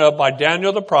spoken of by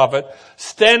Daniel the prophet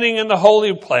standing in the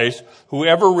holy place,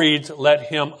 whoever reads, let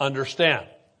him understand.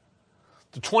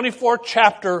 The 24th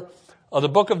chapter of the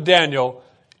book of Daniel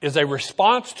is a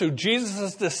response to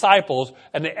Jesus' disciples,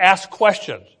 and they ask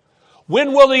questions.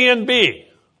 When will the end be?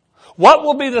 What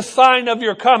will be the sign of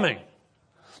your coming?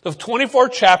 The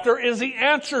 24th chapter is the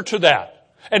answer to that.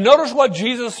 And notice what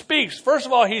Jesus speaks. First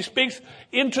of all, he speaks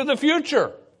into the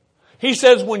future. He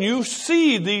says, when you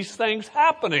see these things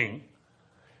happening,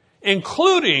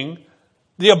 including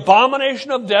the abomination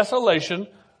of desolation,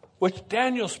 which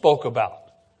Daniel spoke about.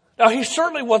 Now, he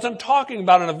certainly wasn't talking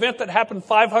about an event that happened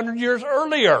 500 years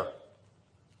earlier,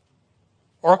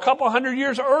 or a couple hundred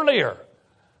years earlier.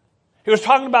 He was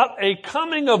talking about a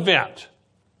coming event.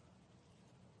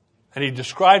 And he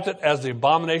describes it as the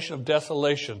abomination of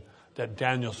desolation that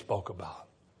Daniel spoke about.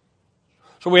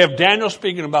 So we have Daniel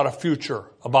speaking about a future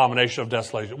abomination of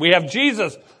desolation. We have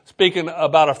Jesus speaking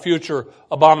about a future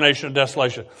abomination of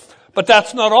desolation. But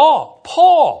that's not all.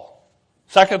 Paul,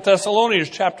 2 Thessalonians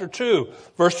chapter 2,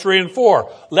 verse 3 and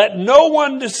 4. Let no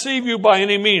one deceive you by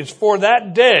any means, for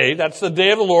that day, that's the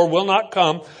day of the Lord, will not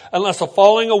come unless a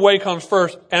falling away comes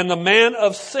first, and the man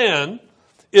of sin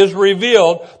is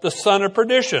revealed, the son of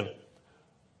perdition.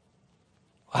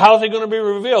 How is he going to be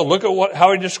revealed? Look at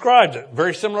how he describes it.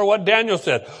 Very similar to what Daniel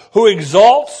said. Who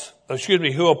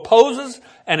opposes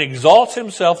and exalts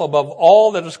himself above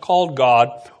all that is called God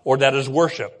or that is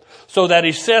worshipped, so that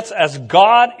he sits as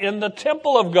God in the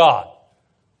temple of God.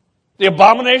 The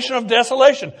abomination of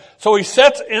desolation. So he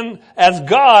sits in as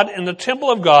God in the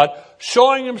temple of God,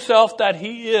 showing himself that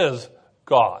he is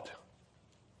God.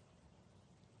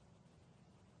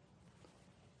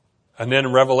 And then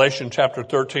in Revelation chapter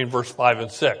 13, verse 5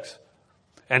 and 6.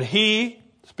 And he,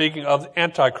 speaking of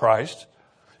Antichrist,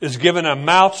 is given a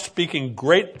mouth speaking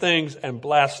great things and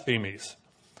blasphemies.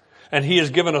 And he is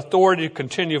given authority to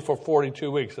continue for 42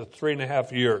 weeks, that's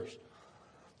 3.5 years.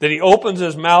 Then he opens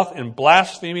his mouth in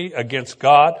blasphemy against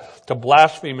God, to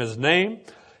blaspheme his name,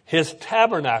 his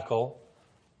tabernacle,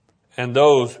 and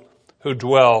those who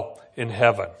dwell in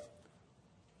heaven.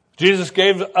 Jesus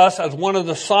gave us as one of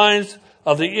the signs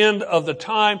of the end of the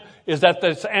time is that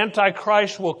this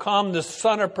Antichrist will come, this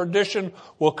son of perdition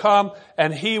will come,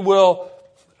 and he will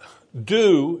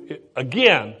do,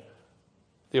 again,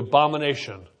 the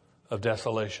abomination of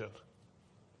desolation.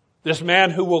 This man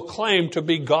who will claim to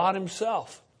be God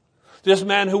himself. This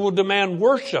man who will demand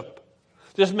worship.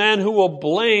 This man who will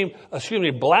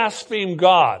blaspheme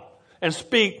God and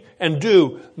speak and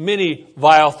do many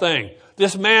vile things.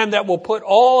 This man that will put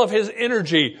all of his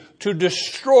energy to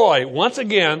destroy, once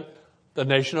again, the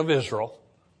nation of Israel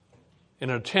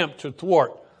in an attempt to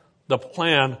thwart the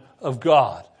plan of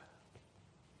God.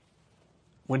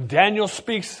 When Daniel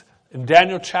speaks in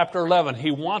Daniel chapter 11,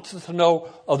 he wants us to know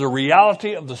of the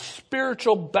reality of the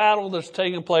spiritual battle that's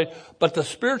taking place, but the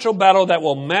spiritual battle that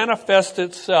will manifest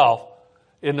itself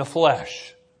in the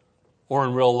flesh or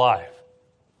in real life.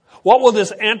 What will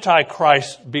this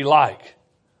Antichrist be like?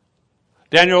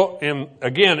 Daniel,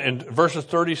 in verses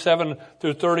 37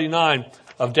 through 39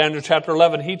 of Daniel chapter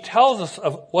 11, he tells us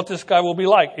of what this guy will be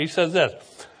like. He says this,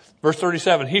 verse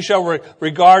 37, he shall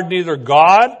regard neither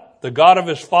God, the God of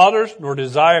his fathers, nor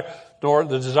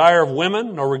the desire of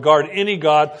women, nor regard any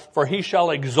God, for he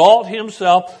shall exalt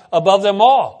himself above them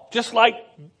all, just like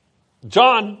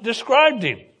John described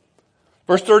him.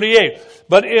 Verse 38,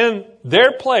 but in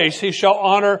their place he shall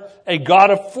honor a God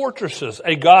of fortresses,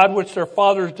 a God which their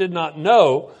fathers did not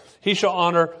know. He shall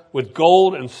honor with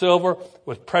gold and silver,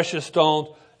 with precious stones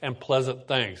and pleasant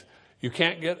things. You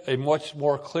can't get a much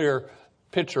more clear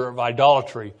picture of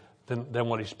idolatry than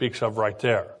what he speaks of right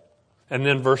there. And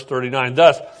then verse 39,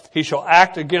 thus he shall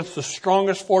act against the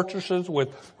strongest fortresses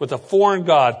with a foreign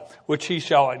god, which he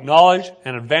shall acknowledge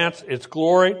and advance its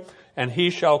glory, and he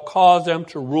shall cause them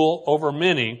to rule over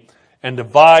many and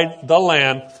divide the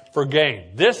land for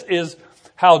gain. This is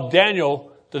how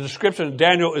Daniel, the description of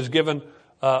Daniel is given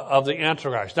of the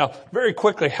Antichrist. Now, very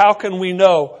quickly, how can we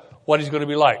know what he's going to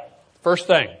be like? First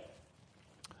thing,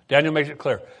 Daniel makes it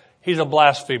clear. He's a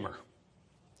blasphemer.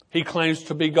 He claims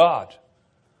to be God.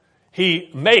 He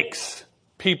makes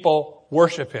people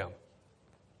worship him.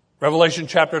 Revelation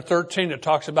chapter 13, it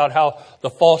talks about how the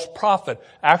false prophet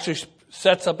actually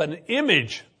sets up an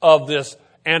image of this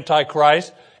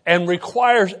Antichrist and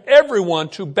requires everyone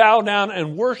to bow down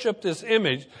and worship this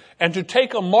image and to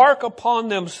take a mark upon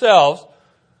themselves.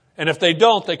 And if they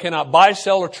don't, they cannot buy,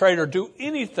 sell, or trade or do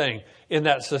anything in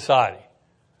that society.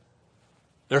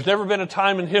 There's never been a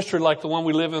time in history like the one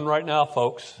we live in right now,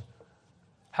 folks.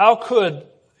 How could,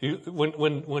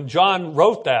 when John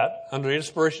wrote that under the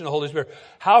inspiration of the Holy Spirit,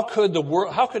 how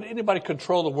could anybody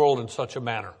control the world in such a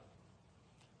manner?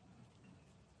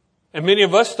 And many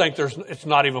of us think it's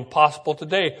not even possible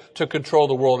today to control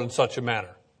the world in such a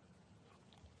manner.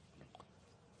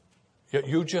 Yet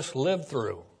you just lived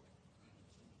through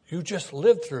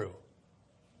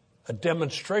a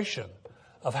demonstration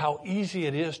of how easy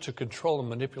it is to control and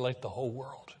manipulate the whole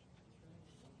world.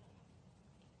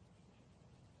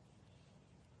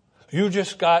 You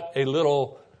just got a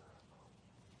little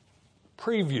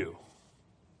preview.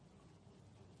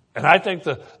 And I think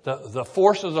the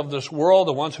forces of this world,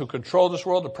 the ones who control this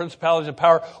world, the principalities of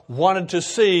power, wanted to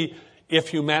see if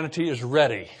humanity is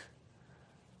ready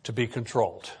to be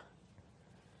controlled.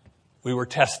 We were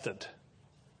tested,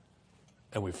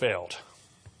 and we failed.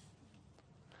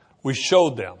 We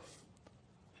showed them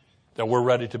that we're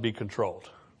ready to be controlled.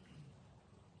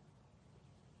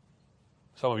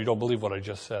 Some of you don't believe what I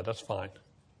just said. That's fine.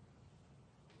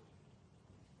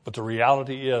 But the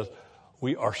reality is,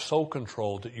 we are so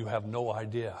controlled that you have no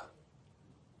idea.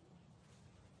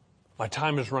 My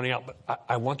time is running out, but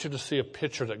I want you to see a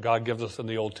picture that God gives us in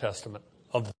the Old Testament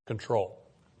of the control.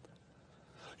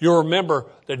 You'll remember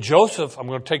that Joseph, I'm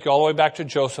going to take you all the way back to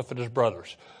Joseph and his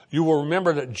brothers. You will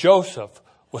remember that Joseph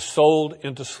was sold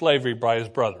into slavery by his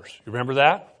brothers. You remember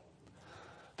that?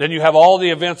 Then you have all the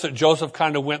events that Joseph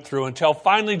kind of went through until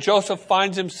finally Joseph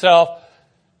finds himself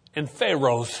in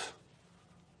Pharaoh's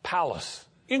palace.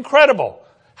 Incredible.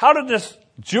 How did this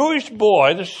Jewish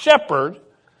boy, the shepherd,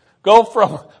 go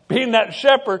from being that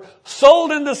shepherd,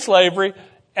 sold into slavery,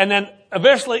 and then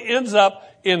eventually ends up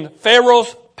in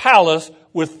Pharaoh's palace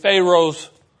with Pharaoh's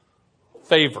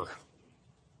favor?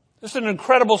 It's an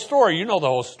incredible story. You know the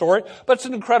whole story, but it's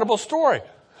an incredible story.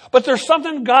 But there's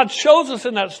something God shows us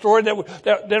in that story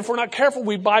that if we're not careful,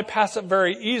 we bypass it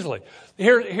very easily.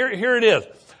 Here it is.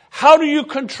 How do you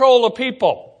control a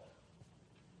people?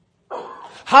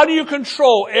 How do you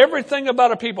control everything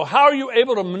about a people? How are you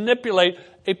able to manipulate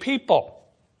a people?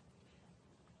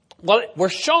 Well, we're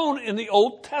shown in the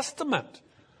Old Testament.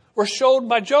 We're shown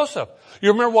by Joseph.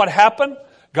 You remember what happened?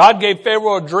 God gave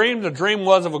Pharaoh a dream. The dream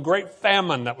was of a great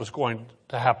famine that was going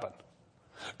to happen.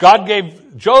 God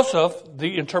gave Joseph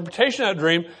the interpretation of that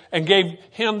dream and gave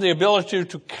him the ability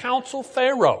to counsel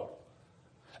Pharaoh.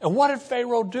 And what did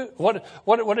Pharaoh do?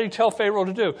 What did he tell Pharaoh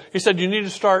to do? He said, you need to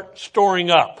start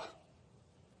storing up.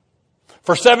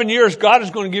 For 7 years, God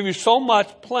is going to give you so much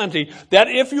plenty that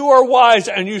if you are wise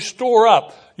and you store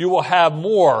up, you will have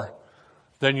more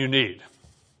than you need.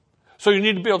 So you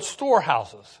need to build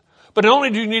storehouses. But not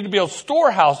only do you need to build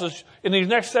storehouses, in these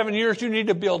next 7 years, you need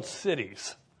to build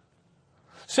cities.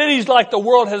 Cities like the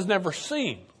world has never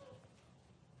seen.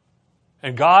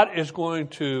 And God is going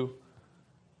to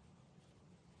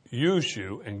use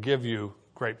you and give you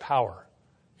great power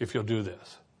if you'll do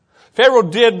this. Pharaoh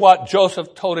did what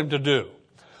Joseph told him to do.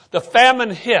 The famine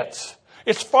hits.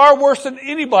 It's far worse than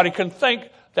anybody can think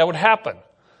that would happen.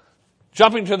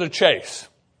 Jumping to the chase.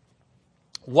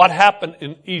 What happened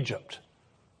in Egypt?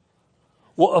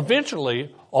 Well,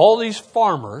 eventually, all these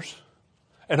farmers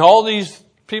and all these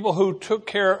people who took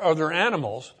care of their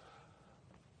animals,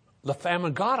 the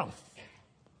famine got them.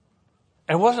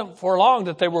 And it wasn't for long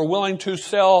that they were willing to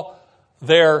sell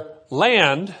their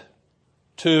land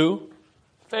to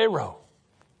Pharaoh.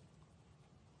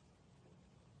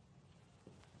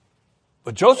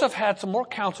 But Joseph had some more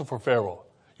counsel for Pharaoh.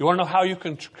 You want to know how you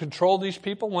can control these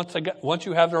people once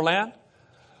you have their land?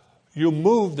 You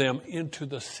move them into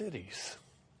the cities.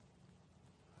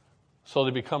 so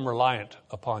they become reliant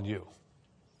upon you.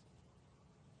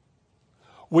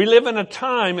 We live in a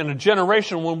time, in a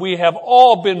generation when we have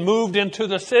all been moved into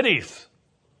the cities.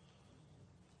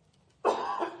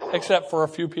 Except for a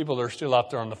few people that are still out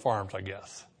there on the farms, I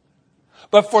guess.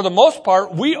 But for the most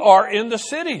part, we are in the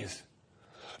cities.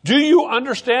 Do you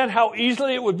understand how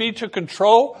easily it would be to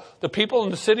control the people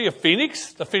in the city of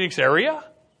Phoenix, the Phoenix area?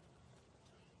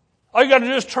 All you got to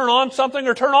do is turn on something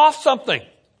or turn off something.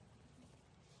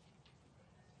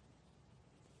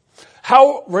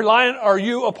 How reliant are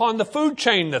you upon the food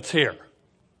chain that's here?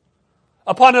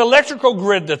 Upon the electrical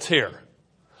grid that's here?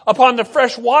 Upon the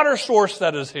fresh water source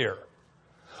that is here?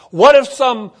 What if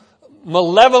some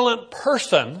malevolent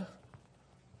person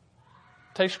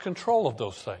takes control of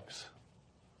those things?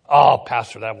 Oh,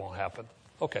 Pastor, that won't happen.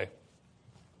 Okay.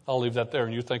 I'll leave that there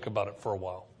and you think about it for a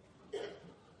while.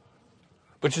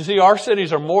 But you see, our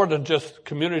cities are more than just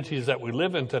communities that we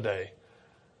live in today.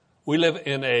 We live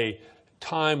in a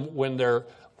time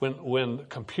when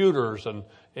computers and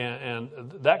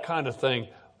that kind of thing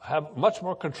have much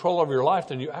more control of your life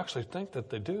than you actually think that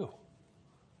they do.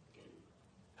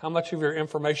 How much of your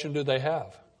information do they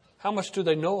have? How much do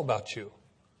they know about you?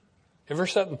 Have you ever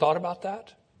sat and thought about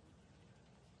that?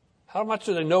 How much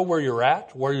do they know where you're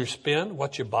at, where you spend,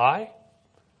 what you buy,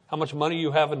 how much money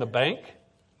you have in the bank?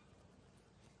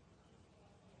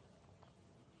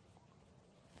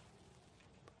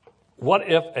 What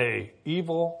if a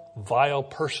evil, vile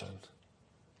person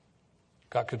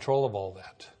got control of all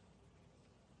that?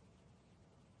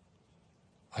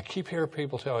 I keep hearing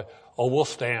people tell me, oh, we'll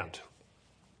stand.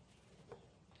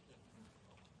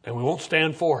 And we won't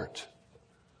stand for it.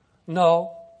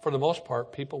 No, for the most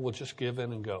part, people will just give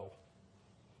in and go.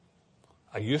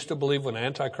 I used to believe when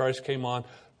Antichrist came on,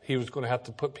 he was going to have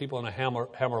to put people in a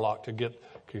hammerlock to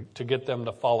get them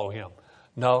to follow him.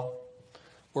 No,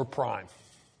 we're prime.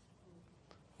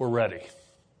 We're ready.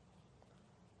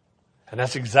 And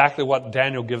that's exactly what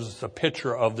Daniel gives us a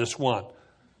picture of this one.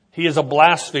 He is a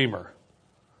blasphemer.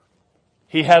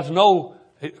 He has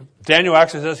Daniel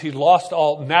actually says he lost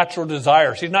all natural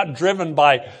desires. He's not driven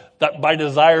by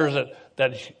desires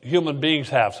that human beings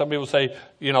have. Some people say,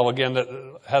 again,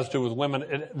 that has to do with women.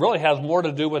 It really has more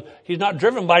to do with he's not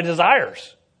driven by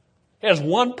desires. He has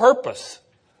one purpose,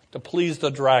 to please the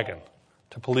dragon,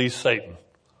 to please Satan.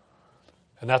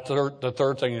 And that's the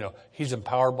third thing, he's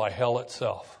empowered by hell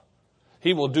itself.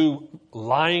 He will do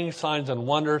lying signs and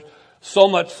wonders, so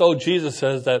much so Jesus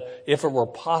says that if it were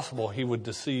possible, he would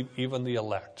deceive even the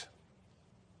elect.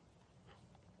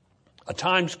 A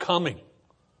time's coming.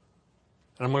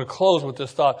 And I'm going to close with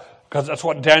this thought, because that's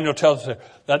what Daniel tells us,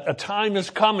 that a time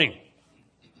is coming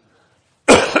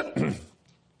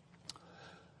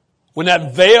when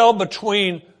that veil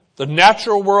between the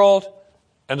natural world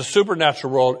and the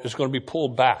supernatural world is going to be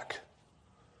pulled back.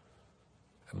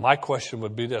 And my question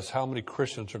would be this: how many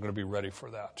Christians are going to be ready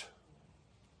for that?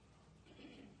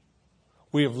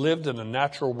 We have lived in the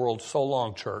natural world so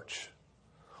long, church.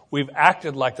 We've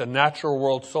acted like the natural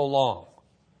world so long.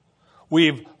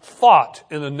 We've fought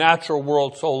in the natural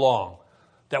world so long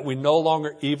that we no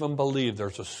longer even believe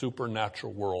there's a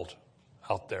supernatural world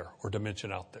out there or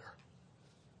dimension out there.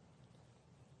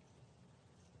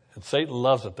 And Satan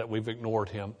loves it that we've ignored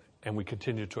him and we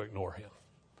continue to ignore him.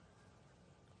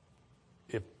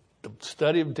 If the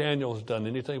study of Daniel has done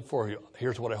anything for you,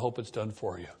 here's what I hope it's done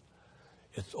for you.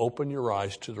 It's opened your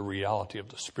eyes to the reality of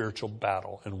the spiritual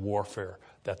battle and warfare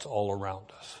that's all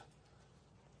around us.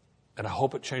 And I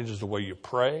hope it changes the way you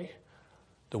pray,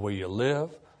 the way you live,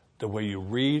 the way you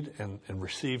read and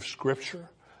receive Scripture.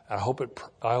 I hope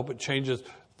it changes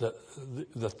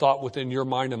the thought within your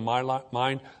mind and my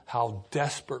mind, how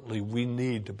desperately we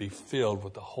need to be filled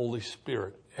with the Holy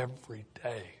Spirit every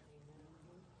day.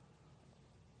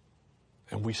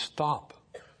 And we stop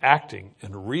acting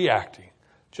and reacting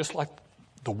just like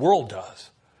the world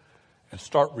does and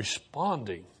start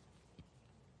responding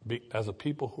as a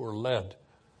people who are led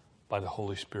by the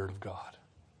Holy Spirit of God.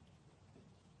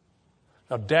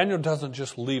 Now, Daniel doesn't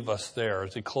just leave us there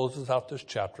as he closes out this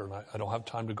chapter, and I don't have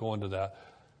time to go into that.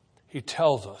 He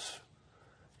tells us,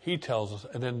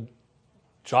 and then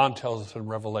John tells us in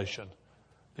Revelation,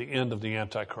 the end of the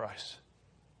Antichrist.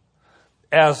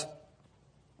 As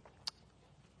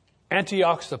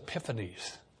Antiochus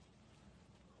Epiphanes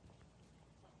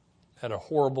had a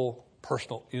horrible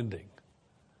personal ending,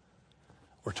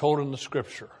 we're told in the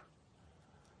Scripture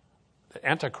that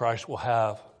Antichrist will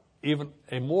have even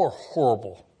a more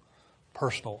horrible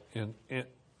personal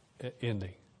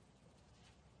ending.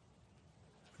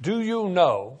 Do you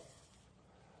know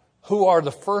who are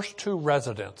the first two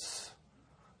residents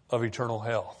of eternal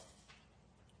hell?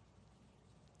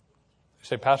 You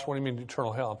say, Pastor, what do you mean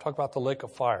eternal hell? I'm talking about the lake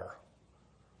of fire.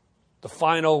 The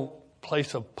final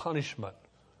place of punishment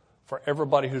for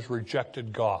everybody who's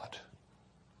rejected God.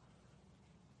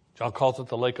 John calls it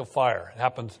the lake of fire. It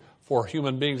happens for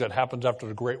human beings. It happens after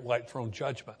the great white throne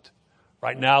judgment.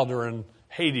 Right now they're in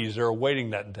Hades. They're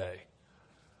awaiting that day.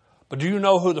 But do you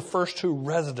know who the first two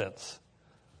residents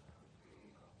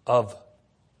of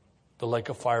the lake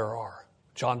of fire are?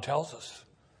 John tells us.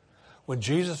 When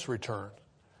Jesus returns,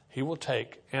 he will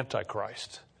take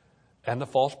Antichrist and the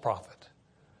false prophet,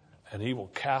 and he will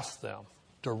cast them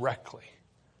directly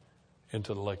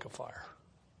into the lake of fire.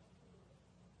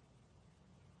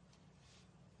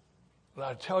 But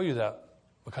I tell you that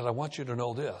because I want you to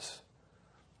know this.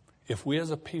 If we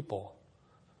as a people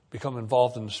become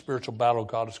involved in the spiritual battle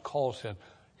God has called us in,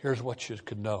 here's what you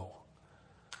could know.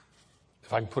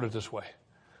 If I can put it this way,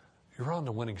 you're on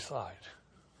the winning side.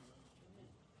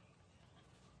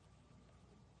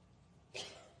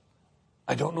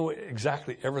 I don't know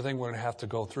exactly everything we're going to have to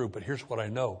go through, but here's what I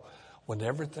know. When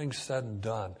everything's said and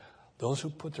done, those who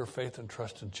put their faith and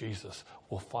trust in Jesus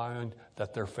will find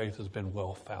that their faith has been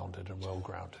well-founded and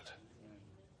well-grounded.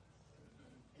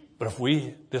 But if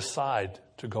we decide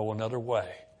to go another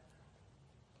way,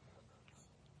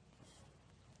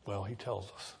 well, he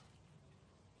tells us.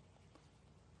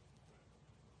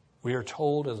 We are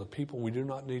told as a people we do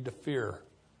not need to fear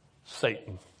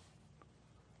Satan.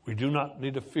 We do not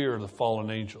need to fear the fallen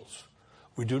angels.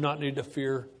 We do not need to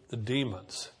fear the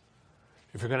demons.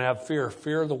 If you're going to have fear,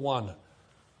 fear the one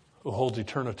who holds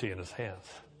eternity in his hands.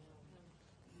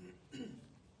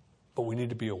 But we need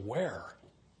to be aware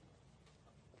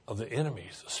of the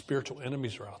enemies, the spiritual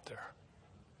enemies are out there.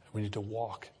 And we need to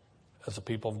walk as a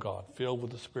people of God, filled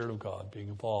with the Spirit of God, being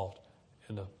involved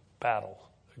in the battle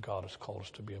that God has called us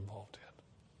to be involved in.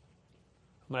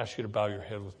 I'm going to ask you to bow your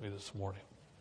head with me this morning.